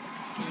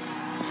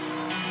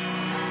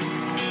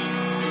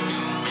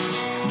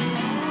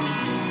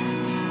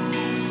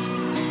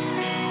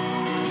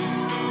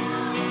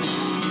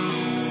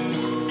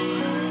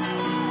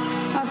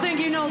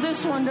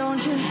 This one,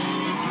 don't you?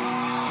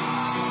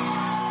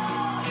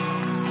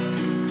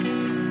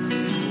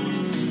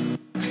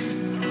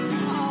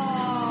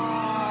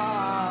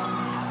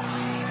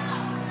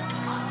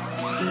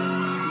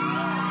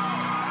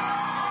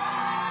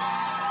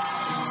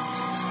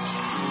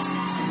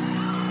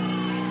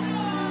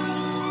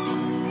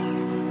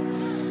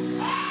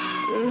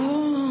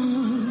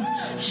 Lord,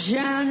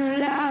 shine a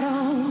light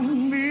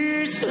on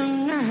me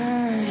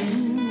tonight.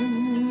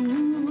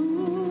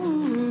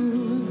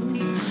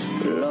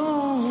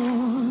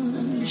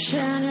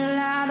 Shine a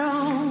light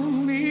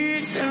on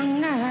me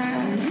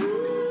tonight.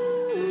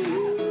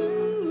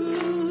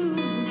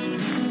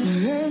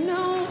 There ain't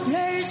no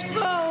place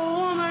for a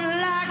woman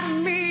like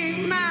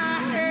me. My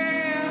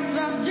hands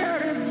are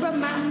dirty, but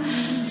my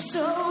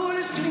soul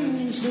is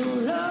clean. So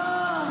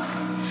Lord,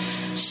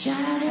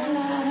 shine a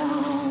light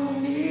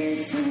on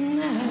me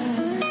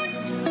tonight.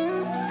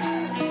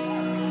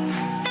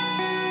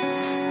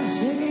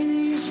 Taking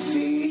these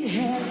feet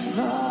as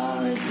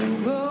far as the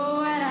road.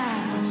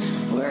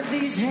 Work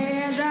these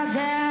hands right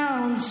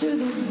down to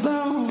the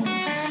bone.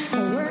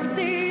 Work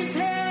these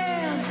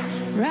hands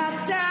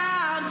right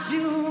down to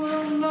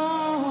the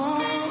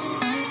bone.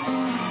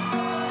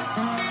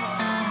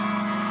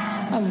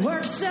 I've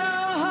worked so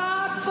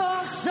hard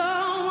for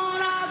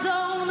someone I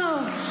don't know.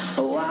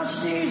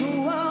 Watch these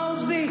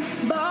walls be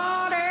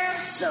bought and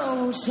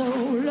sold so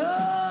low.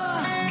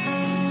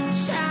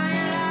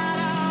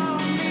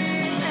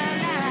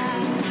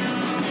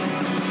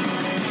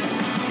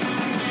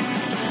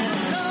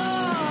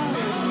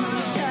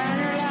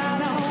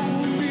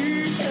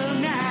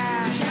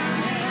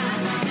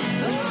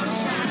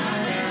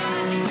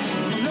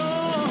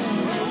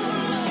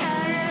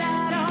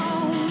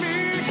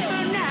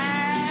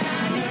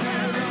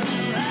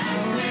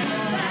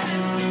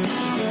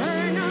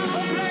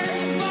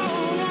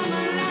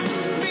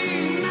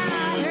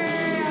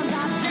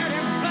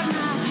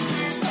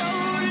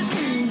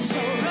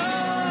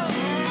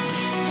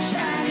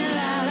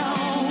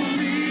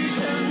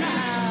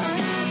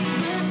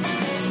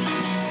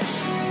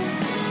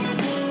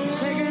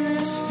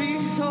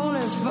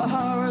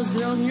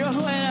 On your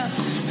way up.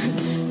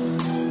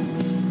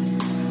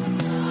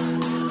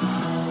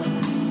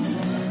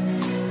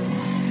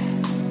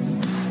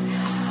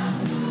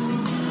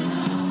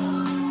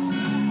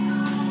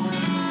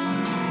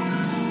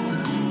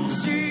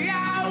 See, I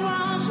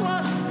once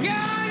was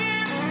young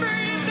and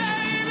free,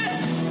 baby.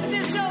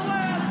 This old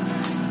world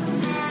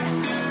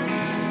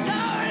so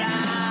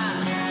long.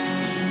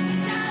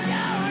 Shine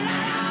your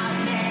light on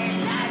me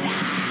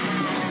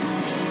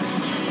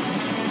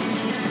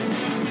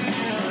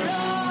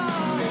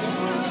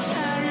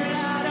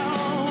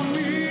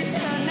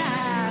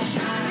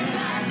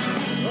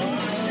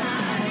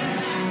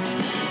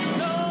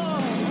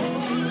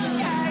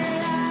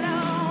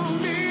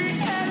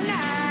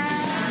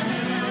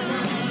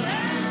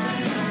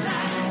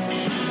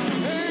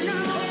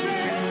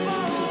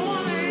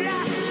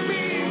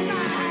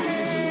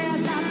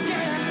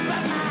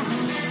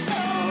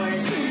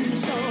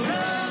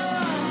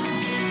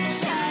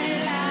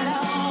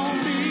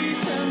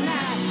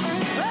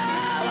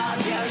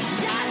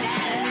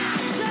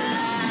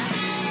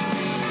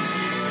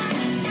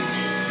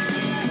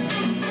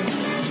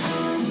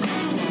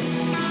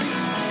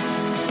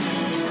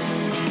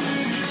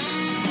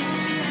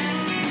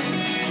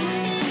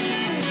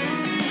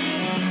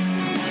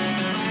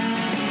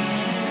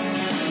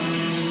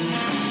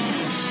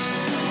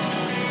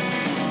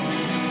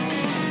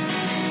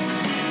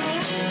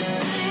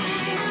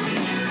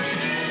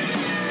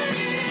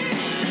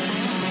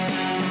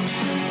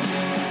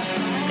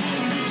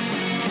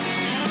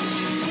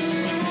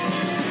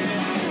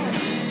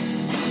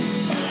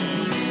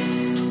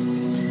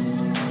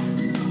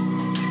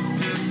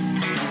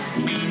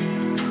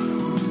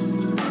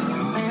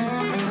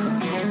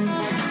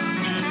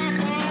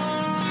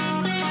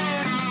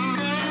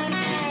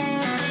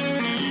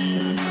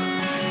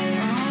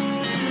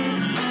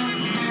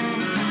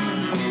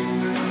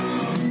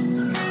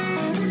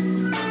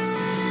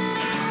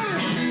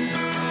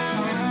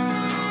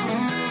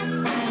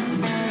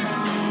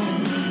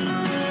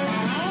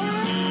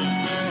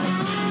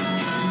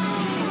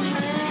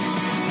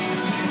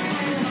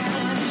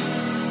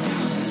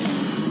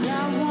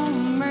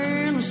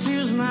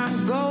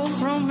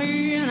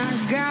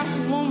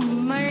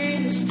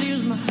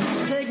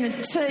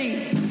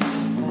dignity.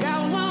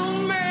 Got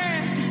one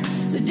man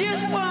that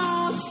just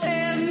won't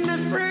set me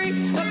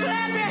free. Well,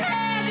 clap your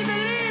hands if you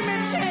believe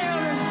me,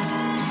 children.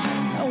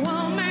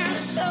 One man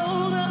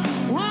sold the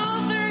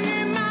one thing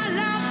in my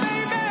life,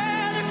 baby,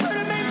 that could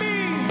have made me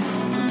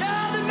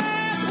another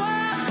man's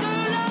wife. So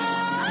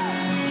Lord,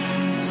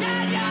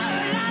 shine your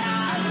light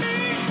on me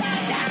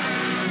tonight.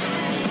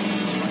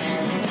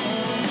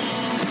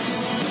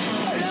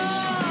 So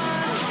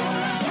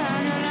Lord,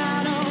 shine your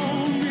light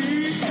on me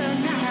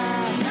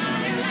tonight.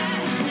 Shine your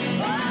light,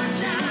 oh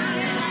shine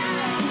your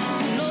light,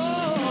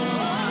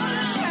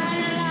 Lord, shine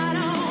your light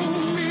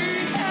on me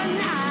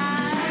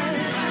tonight. Shine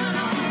your light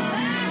on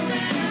me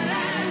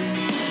tonight.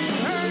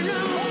 There's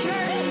no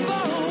place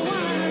for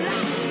one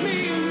like me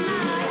in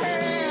my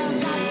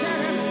hands. I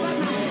tell you, but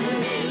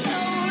my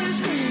soul is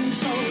clean.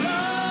 So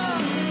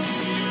Lord,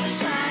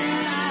 shine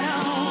your light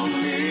on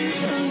me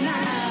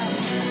tonight.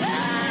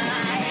 Lord,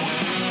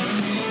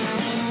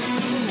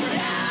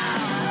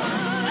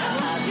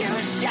 won't you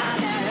shine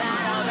that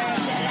light on me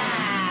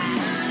tonight?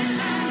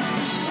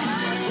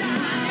 Shine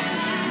your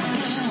light.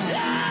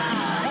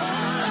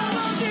 Lord,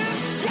 won't you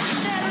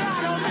shine that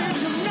light on me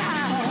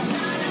tonight?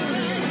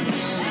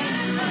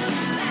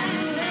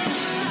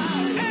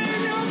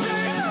 Ain't no place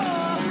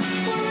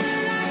for women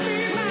like me,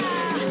 my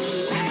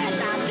hands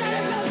are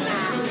dirty, but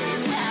my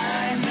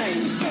soul is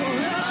clean. So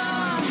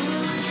Lord,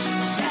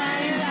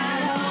 shine your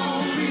light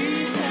on me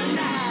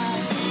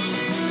tonight.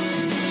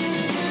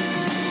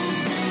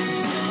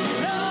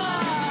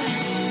 Lord,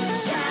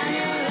 shine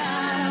your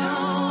light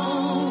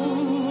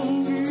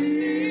on me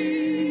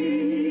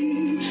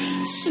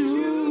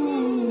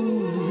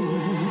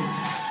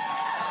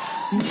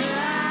tonight.